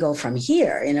 where do we go from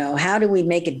here? How do we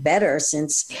make it better,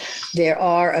 since there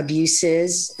are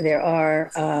abuses, there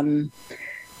are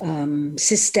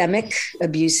systemic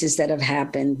abuses that have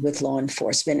happened with law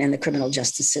enforcement and the criminal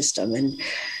justice system. And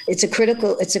it's a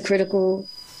critical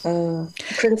so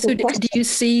do you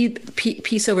see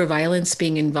Peace Over Violence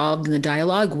being involved in the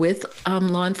dialogue with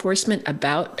law enforcement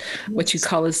about what you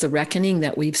call as the reckoning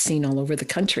that we've seen all over the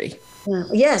country?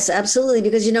 Yes, absolutely.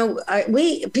 Because,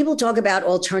 people talk about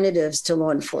alternatives to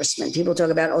law enforcement. People talk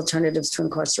about alternatives to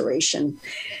incarceration.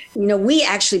 We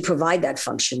actually provide that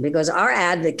function, because our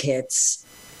advocates,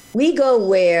 we go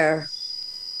where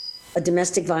a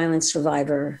domestic violence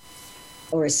survivor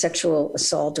or a sexual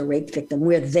assault or rape victim,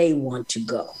 where they want to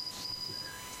go.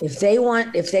 If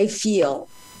they feel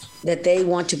that they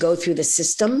want to go through the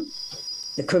system,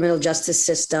 the criminal justice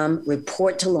system,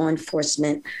 report to law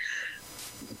enforcement,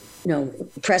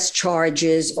 press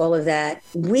charges, all of that,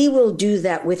 we will do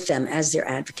that with them as their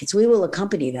advocates. We will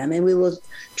accompany them, and we will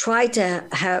try to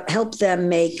help them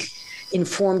make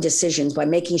informed decisions by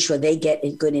making sure they get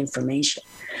good information.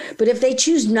 But if they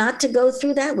choose not to go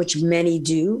through that, which many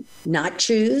do not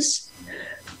choose,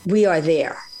 we are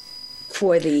there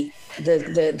for the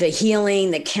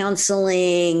healing, the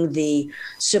counseling, the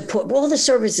support, all the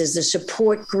services, the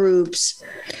support groups.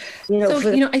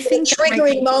 I think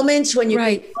triggering moments when you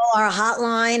can call our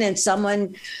hotline and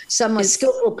some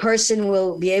skillful person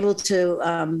will be able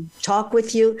to talk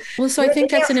with you. Well, so I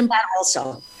think that's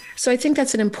also. So I think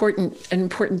that's an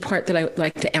important part that I would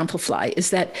like to amplify,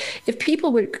 is that if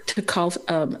people were to call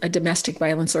a domestic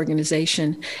violence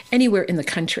organization anywhere in the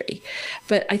country,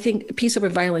 but I think Peace Over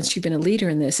Violence, you've been a leader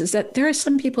in this, is that there are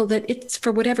some people that it's,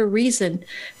 for whatever reason,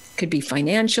 it could be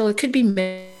financial, it could be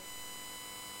many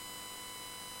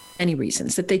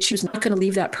reasons, that they choose not going to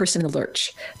leave that person in the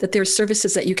lurch, that there are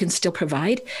services that you can still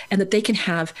provide, and that they can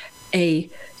have a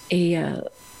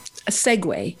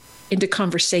segue into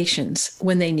conversations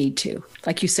when they need to,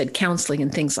 like you said, counseling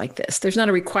and things like this. There's not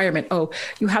a requirement,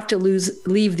 you have to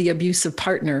leave the abusive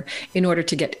partner in order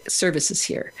to get services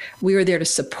here. We are there to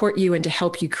support you and to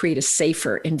help you create a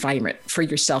safer environment for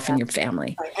yourself and your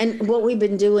family. And what we've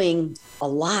been doing a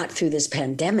lot through this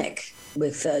pandemic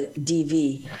with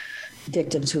DV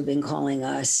victims who've been calling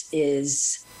us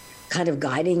is kind of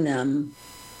guiding them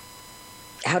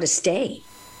how to stay,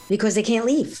 because they can't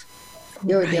leave.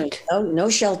 There were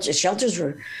no shelters. Shelters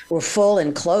were full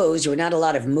and closed. There were not a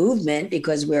lot of movement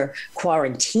because we're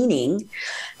quarantining.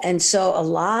 And so a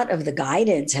lot of the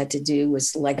guidance had to do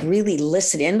was like really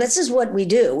listen. And this is what we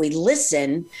do. We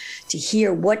listen to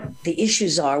hear what the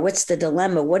issues are. What's the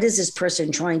dilemma? What is this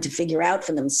person trying to figure out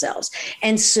for themselves,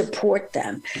 and support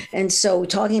them. And so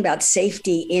talking about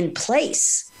safety in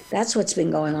place, that's what's been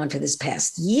going on for this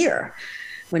past year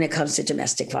when it comes to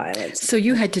domestic violence. So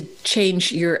you had to change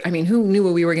who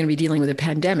knew we were going to be dealing with a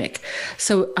pandemic?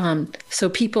 So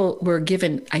people were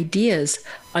given ideas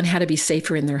on how to be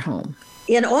safer in their home.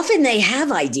 And often they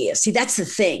have ideas. See, that's the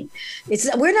thing.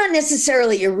 We're not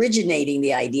necessarily originating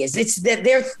the ideas. It's that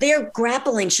they're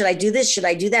grappling. Should I do this? Should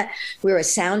I do that? We're a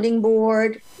sounding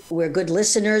board. We're good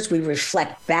listeners. We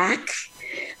reflect back.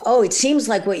 Oh, it seems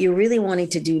like what you're really wanting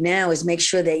to do now is make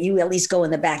sure that you at least go in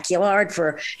the backyard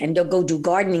and go do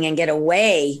gardening and get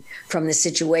away from the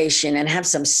situation and have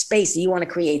some space. You want to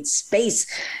create space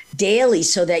daily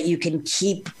so that you can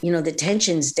keep, the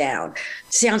tensions down.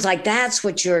 Sounds like that's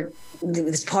what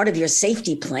it's part of your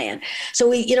safety plan. So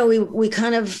we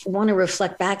kind of want to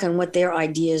reflect back on what their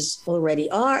ideas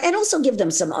already are, and also give them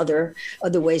some other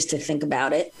ways to think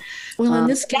about it. Well, and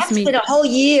this gives me been a whole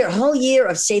year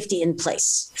of safety in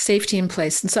place. Safety in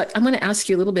place. And so I'm going to ask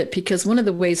you a little bit, because one of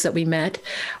the ways that we met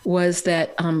was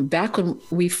that back when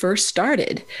we first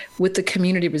started with the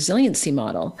community resiliency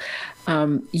model,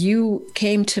 you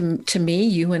came to me,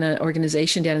 you and an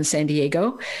organization down in San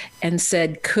Diego, and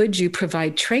said, could you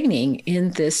provide training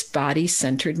in this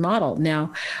body-centered model?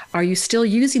 Now, are you still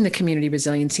using the community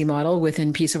resiliency model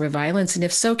within Peace Over Violence? And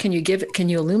if so, can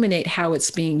you illuminate how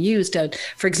it's being used?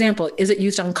 For example, is it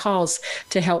used on calls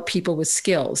to help people with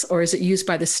skills, or is it used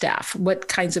by the staff? What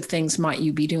kinds of things might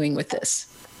you be doing with this?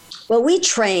 Well, we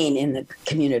train in the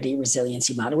community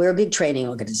resiliency model. We're a big training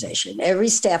organization. Every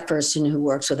staff person who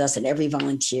works with us and every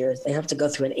volunteer, they have to go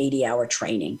through an 80-hour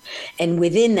training. And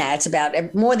within that, it's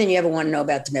about more than you ever want to know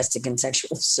about domestic and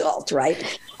sexual assault,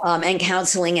 right? And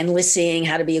counseling and listening,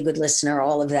 how to be a good listener,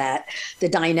 all of that, the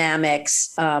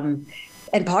dynamics.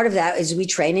 And part of that is we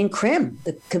train in CRIM,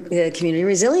 the community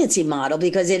resiliency model,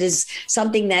 because it is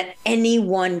something that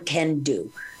anyone can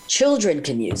do. Children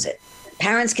can use it.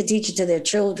 Parents can teach it to their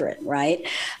children, right?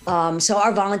 So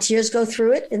our volunteers go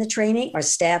through it in the training. Our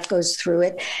staff goes through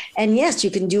it. And yes,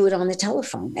 you can do it on the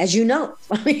telephone, as you know.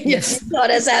 Yes. You taught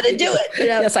us how to do it.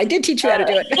 Yes, I did teach you how to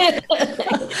do it.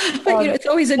 But it's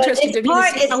always interesting to me.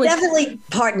 It's definitely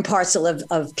part and parcel of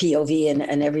POV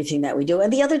and everything that we do.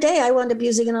 And the other day, I wound up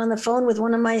using it on the phone with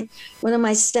one of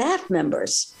my staff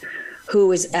members,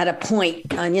 who is at a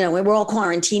point, we're all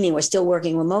quarantining, we're still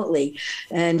working remotely,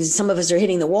 and some of us are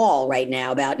hitting the wall right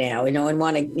now, and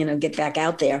want to, get back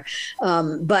out there.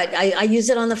 But I used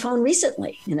it on the phone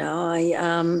recently,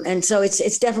 and so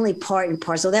it's definitely part and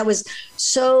parcel. That was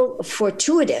so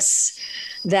fortuitous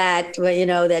that,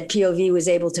 that POV was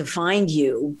able to find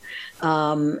you.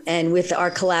 And with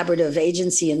our collaborative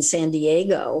agency in San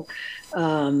Diego,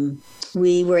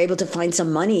 we were able to find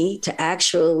some money to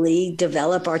actually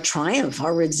develop our Triumph,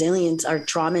 our resilience, our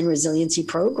trauma and resiliency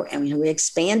program. We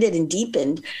expanded and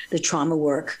deepened the trauma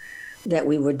work that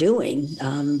we were doing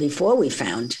before we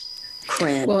found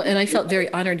CRIM. Well, and I felt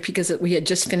very honored because we had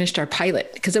just finished our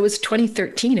pilot, because it was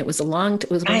 2013. It was when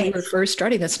we were first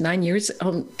starting. That's 8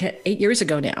 years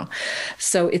ago now.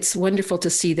 So it's wonderful to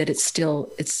see that it's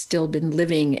still been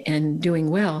living and doing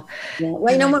well. Yeah.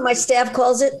 Well, you know what my staff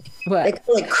calls it? What? They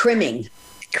call it crimming.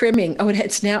 Crimming. Oh,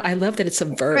 it's now. I love that it's a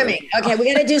verb. Crimming. Okay,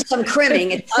 we got to do some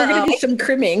crimming. We're going to do some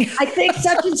crimming. I think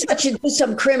such and such should do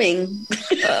some crimming.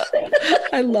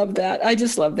 I love that. I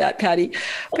just love that, Patti.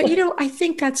 But, I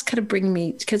think that's kind of bringing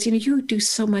me, because, you do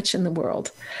so much in the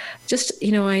world. Just,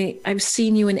 I've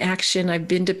seen you in action. I've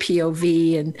been to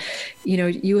POV, and,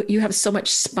 you have so much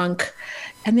spunk.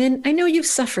 And then I know you've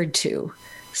suffered too.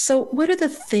 So what are the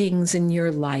things in your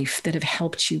life that have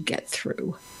helped you get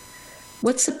through?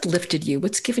 What's uplifted you?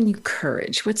 What's given you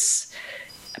courage? What's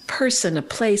a person, a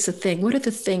place, a thing? What are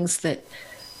the things that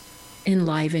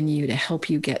enliven you to help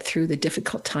you get through the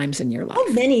difficult times in your life?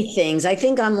 Oh, many things. I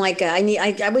think I'm like,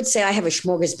 I would say I have a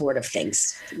smorgasbord of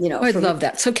things, I love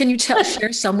that. So can you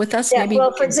share some with us? Yeah,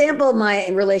 well, for example, my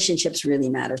relationships really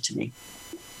matter to me.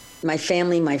 My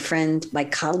family, my friend, my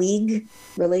colleague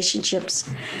relationships.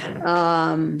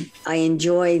 I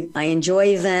enjoy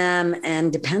them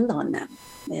and depend on them.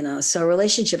 So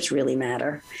relationships really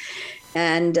matter.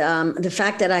 And the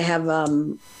fact that I have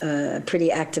a pretty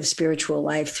active spiritual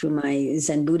life through my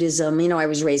Zen Buddhism, I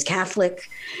was raised Catholic,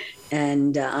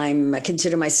 and I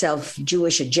consider myself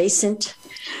Jewish adjacent.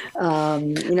 I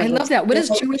love that. What does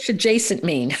Jewish adjacent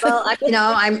mean? Well,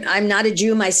 I'm not a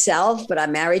Jew myself, but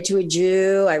I'm married to a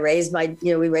Jew. We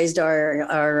raised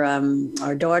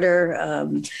our daughter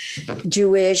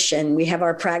Jewish, and we have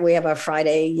our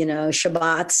Friday,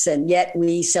 Shabbats, and yet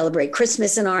we celebrate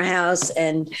Christmas in our house,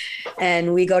 and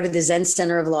we go to the Zen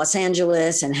Center of Los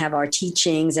Angeles and have our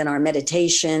teachings and our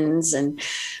meditations, and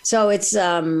so it's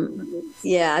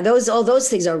all those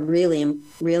things are really,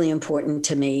 really important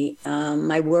to me.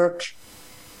 My work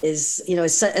is,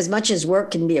 as much as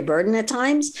work can be a burden at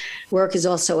times, work is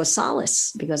also a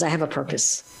solace because I have a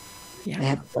purpose. I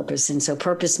have a purpose. And so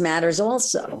purpose matters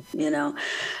also,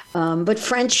 but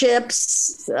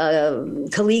friendships,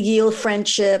 collegial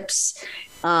friendships.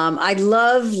 I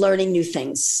love learning new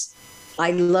things.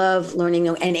 I love learning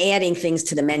and adding things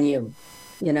to the menu,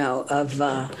 of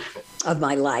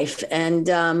my life. And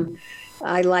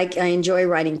I enjoy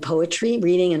writing poetry,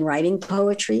 reading and writing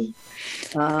poetry.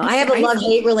 I have a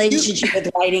love-hate relationship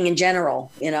with writing in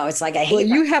general. It's like I hate. Well,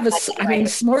 you have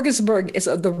smorgasbord is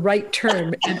the right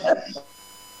term.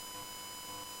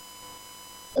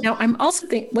 Now, I'm also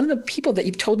thinking one of the people that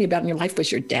you've told me about in your life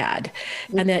was your dad,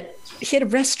 and that he had a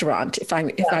restaurant, if I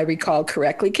recall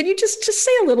correctly. Can you just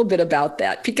say a little bit about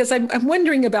that? Because I'm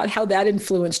wondering about how that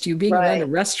influenced you being around a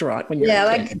restaurant when you were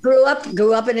a kid. I grew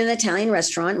up in an Italian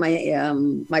restaurant.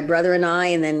 My brother and I,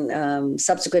 and then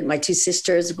subsequent my two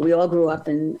sisters, we all grew up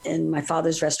in my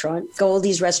father's restaurant,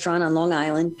 Goldie's Restaurant on Long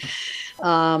Island. You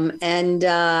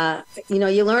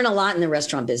learn a lot in the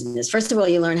restaurant business. First of all,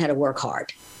 you learn how to work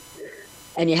hard.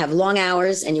 And you have long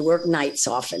hours and you work nights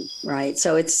often, right?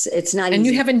 So it's not easy. And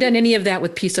you haven't done any of that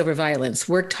with Peace Over Violence.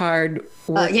 Worked hard.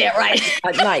 Right.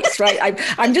 Nice, right?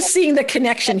 I'm just seeing the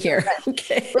connection here.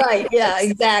 Okay. Right. Yeah.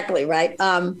 Exactly. Right.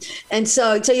 And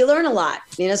so you learn a lot.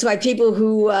 That's why people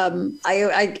who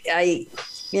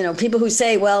people who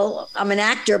say, "Well, I'm an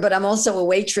actor, but I'm also a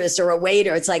waitress or a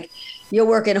waiter." It's like, you're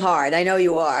working hard. I know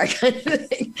you are. Kind of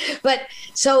thing. But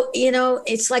so,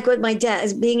 it's like what my dad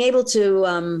is being able to,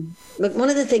 look, one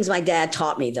of the things my dad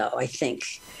taught me, though, I think,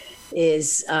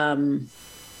 is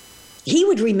he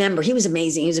would remember, he was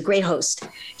amazing. He was a great host.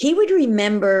 He would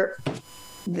remember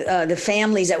the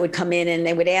families that would come in and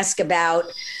they would ask about,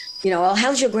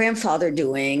 how's your grandfather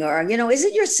doing? Or,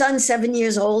 isn't your son 7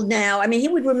 years old now? I mean, he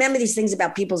would remember these things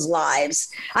about people's lives.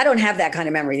 I don't have that kind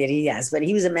of memory that he has, but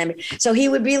he was a memory. So he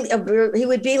would be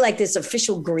like this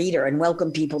official greeter and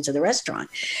welcome people to the restaurant.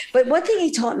 But one thing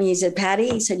he taught me, he said, Patti,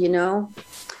 he said,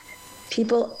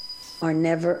 people are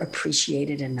never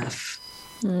appreciated enough.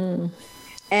 Mm.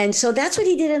 And so that's what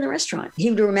he did in the restaurant.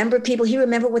 He would remember people. He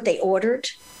remembered what they ordered.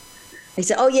 He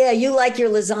said, "Oh yeah, you like your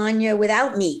lasagna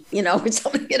without meat, or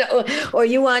something, or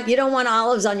you don't want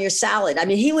olives on your salad." I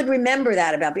mean, he would remember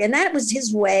that about me, and that was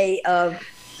his way of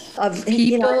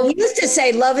people. He used to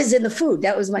say, "Love is in the food."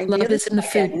 That was my love is in the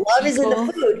food. Love is in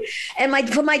the food,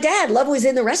 and for my dad, love was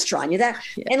in the restaurant. Yes.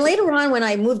 And later on, when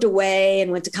I moved away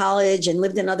and went to college and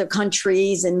lived in other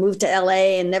countries and moved to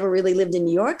LA and never really lived in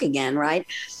New York again, right?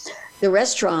 The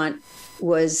restaurant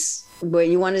was where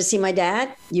you wanted to see my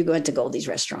dad. You went to Goldie's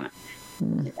Restaurant.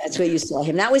 That's where you saw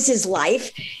him. That was his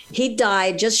life. He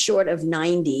died just short of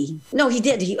 90. No, he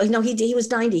did. He was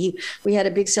 90. We had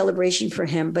a big celebration for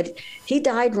him, but he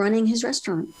died running his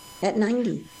restaurant at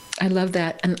 90. I love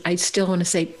that. And I still want to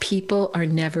say people are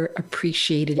never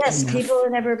appreciated enough. Yes, people are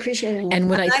never appreciated enough. And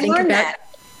when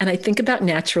I think about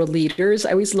natural leaders,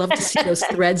 I always love to see those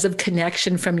threads of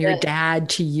connection from your dad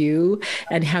to you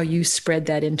and how you spread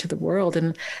that into the world.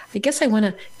 And I guess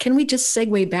can we just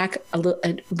segue back a little?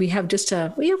 We have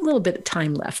a little bit of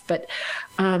time left, but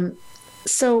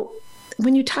so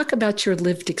when you talk about your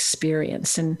lived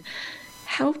experience and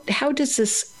how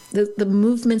does the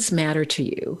movements matter to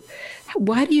you?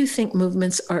 Why do you think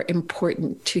movements are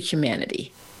important to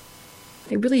humanity?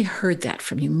 I really heard that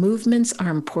from you. Movements are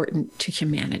important to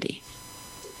humanity.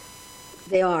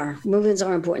 They are. Movements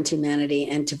are important to humanity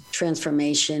and to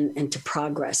transformation and to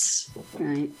progress,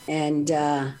 right? And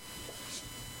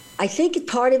I think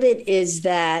part of it is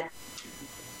that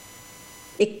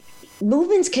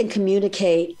movements can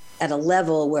communicate at a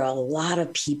level where a lot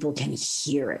of people can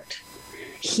hear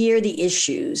the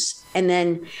issues. And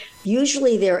then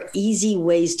usually there are easy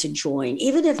ways to join,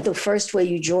 even if the first way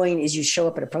you join is you show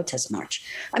up at a protest march.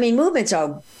 I mean, movements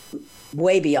are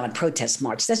way beyond protest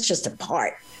march. That's just a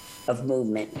part of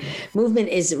movement. Movement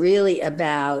is really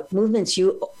movements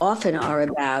you often are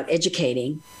about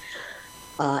educating,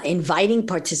 inviting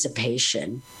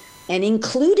participation, and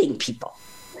including people,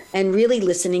 and really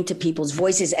listening to people's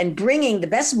voices and bringing the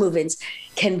best movements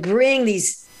can bring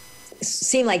these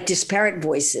seem like disparate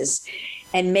voices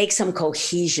and make some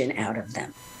cohesion out of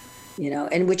them,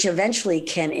 and which eventually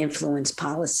can influence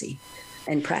policy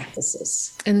and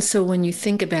practices. And so when you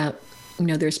think about,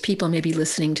 there's people maybe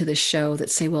listening to this show that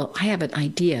say, well, I have an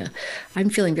idea. I'm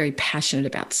feeling very passionate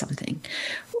about something.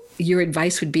 Your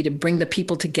advice would be to bring the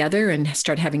people together and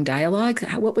start having dialogue.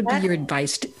 What would be your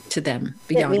advice to them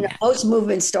beyond that? Most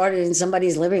movements started in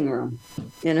somebody's living room.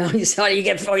 You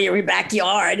get for your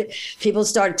backyard. People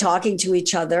start talking to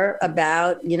each other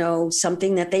about,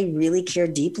 something that they really care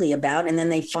deeply about. And then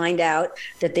they find out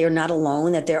that they're not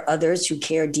alone, that there are others who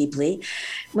care deeply.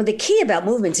 Well, the key about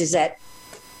movements is that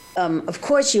of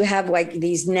course, you have like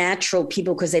these natural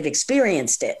people because they've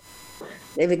experienced it.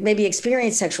 They've maybe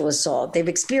experienced sexual assault. They've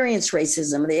experienced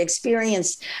racism. They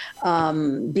experienced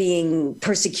being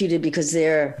persecuted because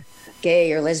they're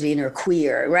gay or lesbian or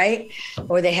queer, right?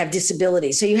 Or they have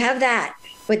disabilities. So you have that.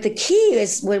 But the key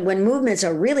is when movements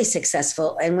are really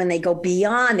successful and when they go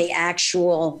beyond the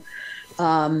actual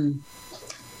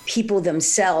people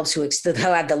themselves who have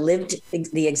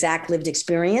the exact lived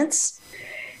experience,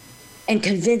 and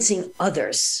convincing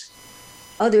others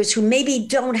who maybe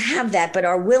don't have that, but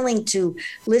are willing to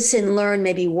listen, learn,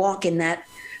 maybe walk in that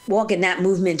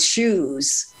movement's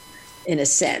shoes, in a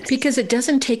sense. Because it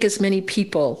doesn't take as many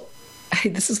people.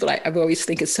 This is what I always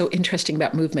think is so interesting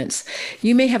about movements.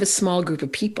 You may have a small group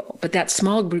of people, but that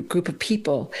small group of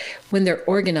people, when they're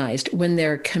organized, when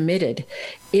they're committed,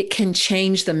 it can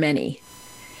change the many.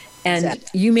 And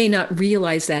exactly. You may not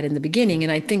realize that in the beginning.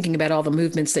 And I'm thinking about all the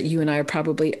movements that you and I are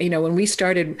probably, when we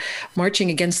started marching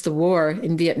against the war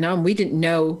in Vietnam, we didn't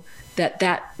know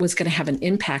that was going to have an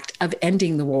impact of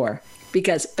ending the war,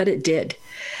 but it did.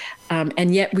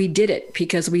 And yet we did it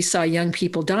because we saw young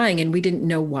people dying and we didn't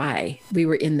know why we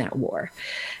were in that war.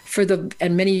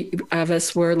 And many of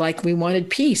us were like, we wanted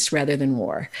peace rather than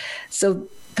war.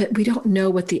 But we don't know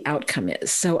what the outcome is.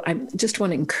 So I just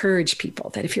want to encourage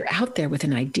people that if you're out there with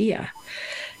an idea,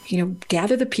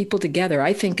 gather the people together.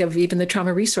 I think of even the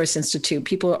Trauma Resource Institute.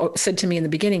 People said to me in the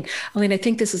beginning, Elaine, I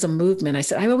think this is a movement. I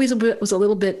said, I always was a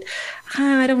little bit,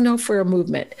 I don't know for a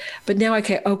movement. But now,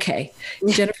 okay.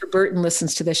 Jennifer Burton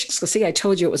listens to this. She'll see, I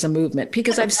told you it was a movement.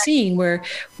 Because I've seen where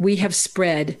we have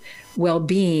spread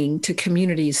well-being to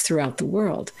communities throughout the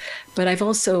world. But I've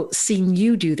also seen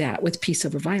you do that with Peace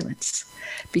Over Violence.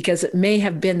 Because it may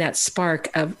have been that spark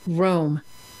of Rome,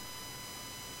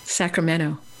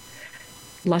 Sacramento,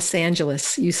 Los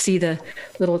Angeles. You see the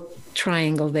little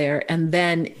triangle there, and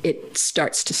then it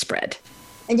starts to spread.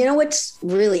 And what's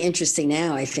really interesting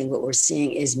now, I think what we're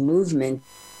seeing is movements.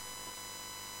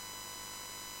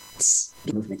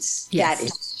 Yes. That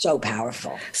is so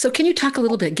powerful. So can you talk a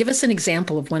little bit, give us an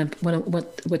example of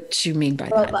what you mean by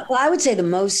that? Well, I would say the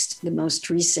most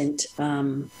recent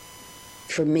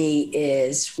for me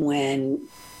is when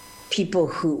people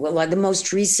the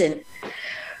most recent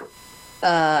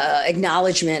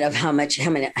acknowledgement of how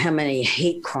many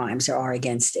hate crimes there are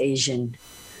against Asian,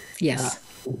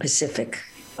 Pacific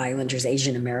Islanders,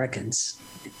 Asian Americans,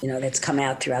 that's come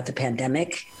out throughout the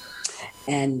pandemic,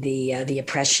 and the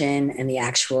oppression and the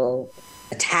actual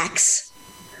attacks,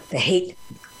 the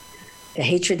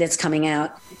hatred that's coming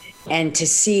out. And to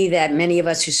see that many of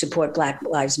us who support Black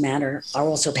Lives Matter are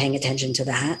also paying attention to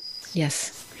that.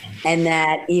 Yes. And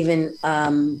that even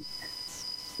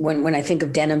when I think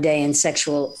of Denim Day and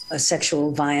sexual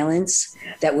violence,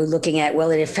 that we're looking at,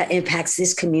 it impacts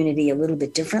this community a little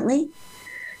bit differently.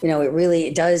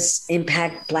 It does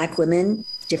impact Black women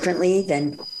differently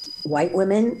than white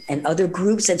women and other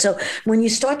groups. And so when you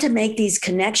start to make these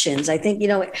connections, I think,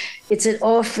 it's an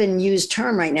often used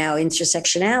term right now,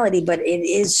 intersectionality, but it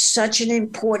is such an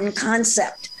important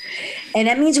concept. And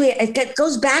that means it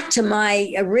goes back to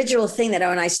my original thing that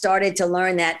when I started to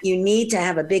learn that you need to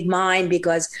have a big mind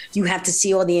because you have to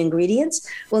see all the ingredients.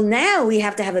 Well, now we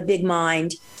have to have a big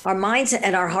mind. Our minds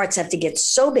and our hearts have to get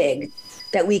so big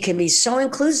that we can be so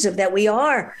inclusive that we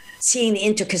are seeing the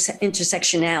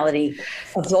intersectionality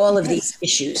of all of these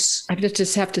issues. I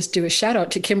just have to do a shout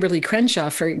out to Kimberly Crenshaw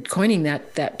for coining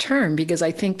that term, because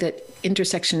I think that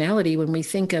intersectionality, when we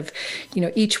think of,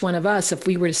 each one of us, if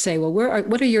we were to say, well,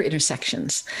 what are your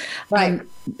intersections? Right.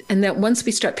 And that once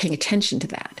we start paying attention to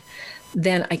that,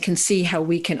 then I can see how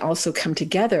we can also come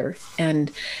together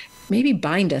and maybe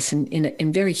bind us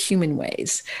in very human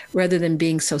ways, rather than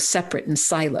being so separate and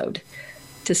siloed,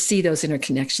 to see those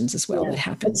interconnections as well that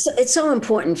happen. It's so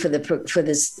important for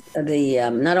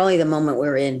not only the moment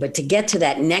we're in, but to get to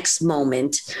that next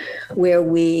moment where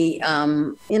we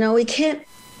can't.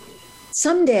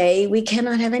 Someday we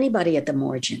cannot have anybody at the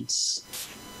margins.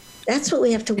 That's what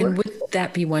we have to work. And would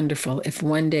that be wonderful if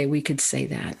one day we could say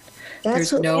that?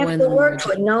 That's what we have to work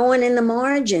for. No one in the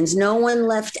margins. No one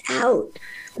left out.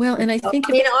 Well, and I think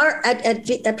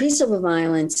at Peace Over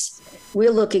Violence,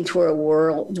 we're looking toward a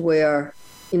world where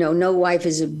no wife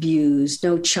is abused,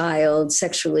 no child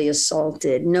sexually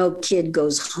assaulted, no kid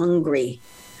goes hungry,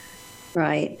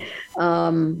 right?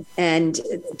 And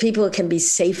people can be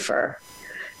safer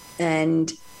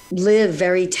and live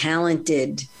very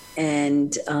talented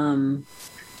and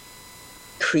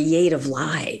creative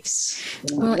lives.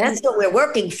 Well, that's what we're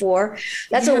working for.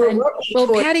 That's what we're working for.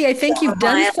 Well, Patti, I think you've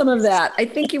done some of that. I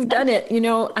think you've done it.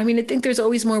 I think there's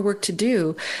always more work to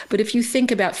do. But if you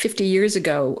think about 50 years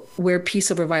ago, where peace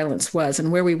over violence was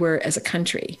and where we were as a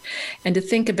country, and to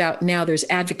think about now there's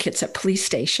advocates at police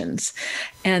stations,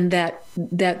 and that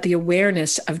the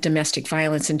awareness of domestic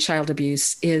violence and child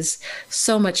abuse is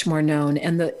so much more known,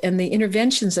 and the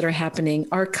interventions that are happening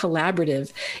are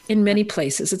collaborative in many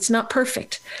places. It's not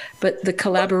perfect, but the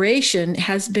collaboration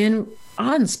has been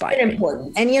awe-inspiring. It's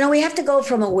important. And we have to go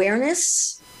from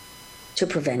awareness to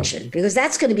prevention, because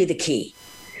that's going to be the key.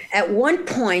 At one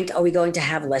point, are we going to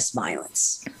have less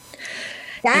violence?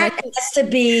 That has to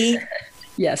be.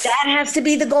 Yes. That has to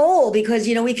be the goal, because,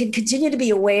 we can continue to be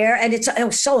aware, and it's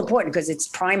so important because it's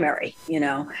primary,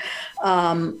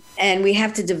 and we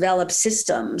have to develop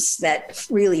systems that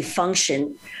really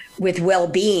function with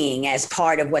well-being as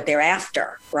part of what they're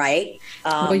after, right?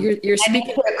 Well, you're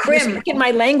speaking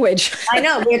my language. I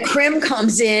know, where CRIM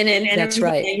comes in and that's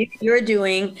right. You're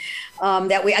doing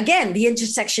that. The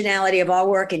intersectionality of our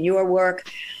work and your work,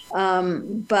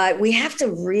 but we have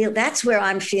to that's where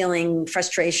I'm feeling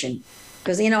frustration.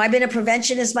 Because, I've been a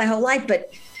preventionist my whole life,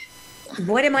 but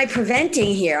what am I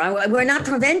preventing here? We're not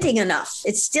preventing enough.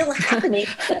 It's still happening.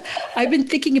 I've been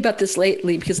thinking about this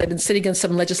lately because I've been sitting on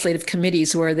some legislative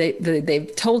committees where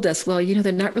they've told us, well,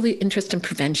 they're not really interested in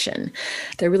prevention.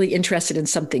 They're really interested in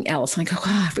something else. And I go,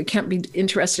 if we can't be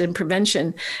interested in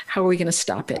prevention, how are we going to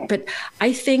stop it? But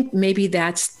I think maybe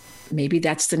that's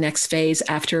the next phase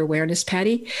after awareness,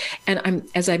 Patti. And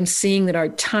as I'm seeing that our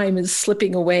time is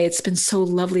slipping away, it's been so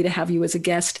lovely to have you as a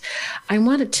guest. I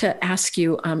wanted to ask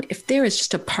you if there is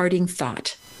just one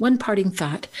parting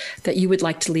thought that you would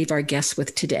like to leave our guests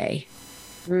with today.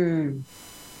 Well,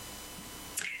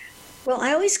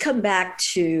 I always come back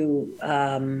to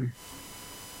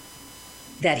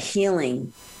that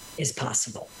healing is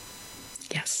possible.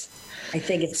 Yes. I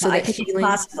think it's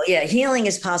possible. Yeah, healing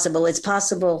is possible. It's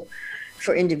possible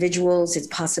for individuals. It's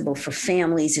possible for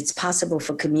families. It's possible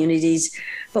for communities.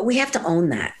 But we have to own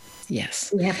that.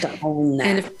 Yes. We have to own that.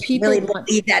 And if people really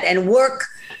believe that and work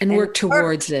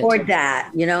towards it. Toward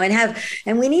that,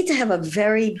 and we need to have a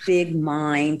very big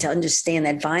mind to understand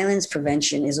that violence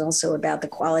prevention is also about the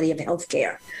quality of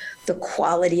healthcare, the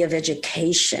quality of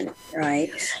education, right?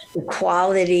 The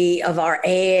quality of our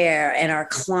air and our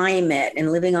climate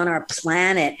and living on our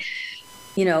planet,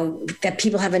 that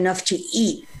people have enough to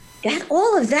eat. That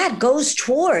all of that goes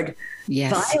toward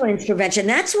violence prevention.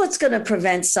 That's what's going to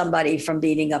prevent somebody from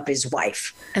beating up his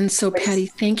wife. And so, Patti,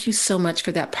 thank you so much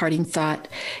for that parting thought.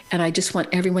 And I just want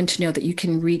everyone to know that you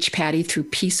can reach Patti through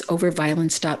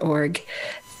peaceoverviolence.org.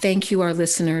 Thank you, our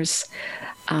listeners.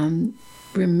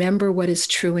 Remember what is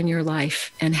true in your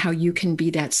life and how you can be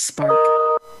that spark.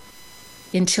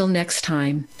 Until next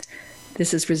time,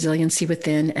 this is Resiliency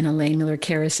Within, and Elaine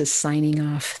Miller-Karras is signing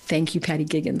off. Thank you, Patti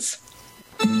Giggans.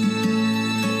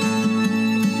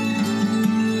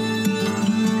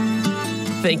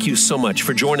 Thank you so much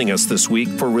for joining us this week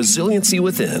for Resiliency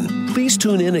Within. Please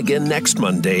tune in again next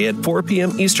Monday at 4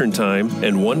 p.m. Eastern Time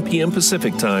and 1 p.m.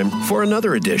 Pacific Time for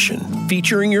another edition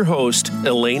featuring your host,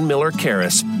 Elaine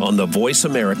Miller-Karras, on the Voice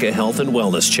America Health and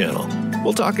Wellness Channel.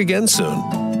 We'll talk again soon.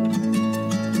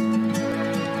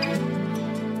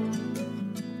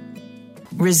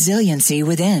 Resiliency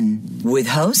Within, with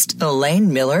host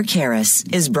Elaine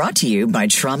Miller-Karras, is brought to you by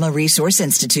Trauma Resource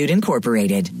Institute,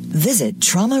 Incorporated. Visit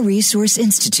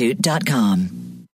traumaresourceinstitute.com.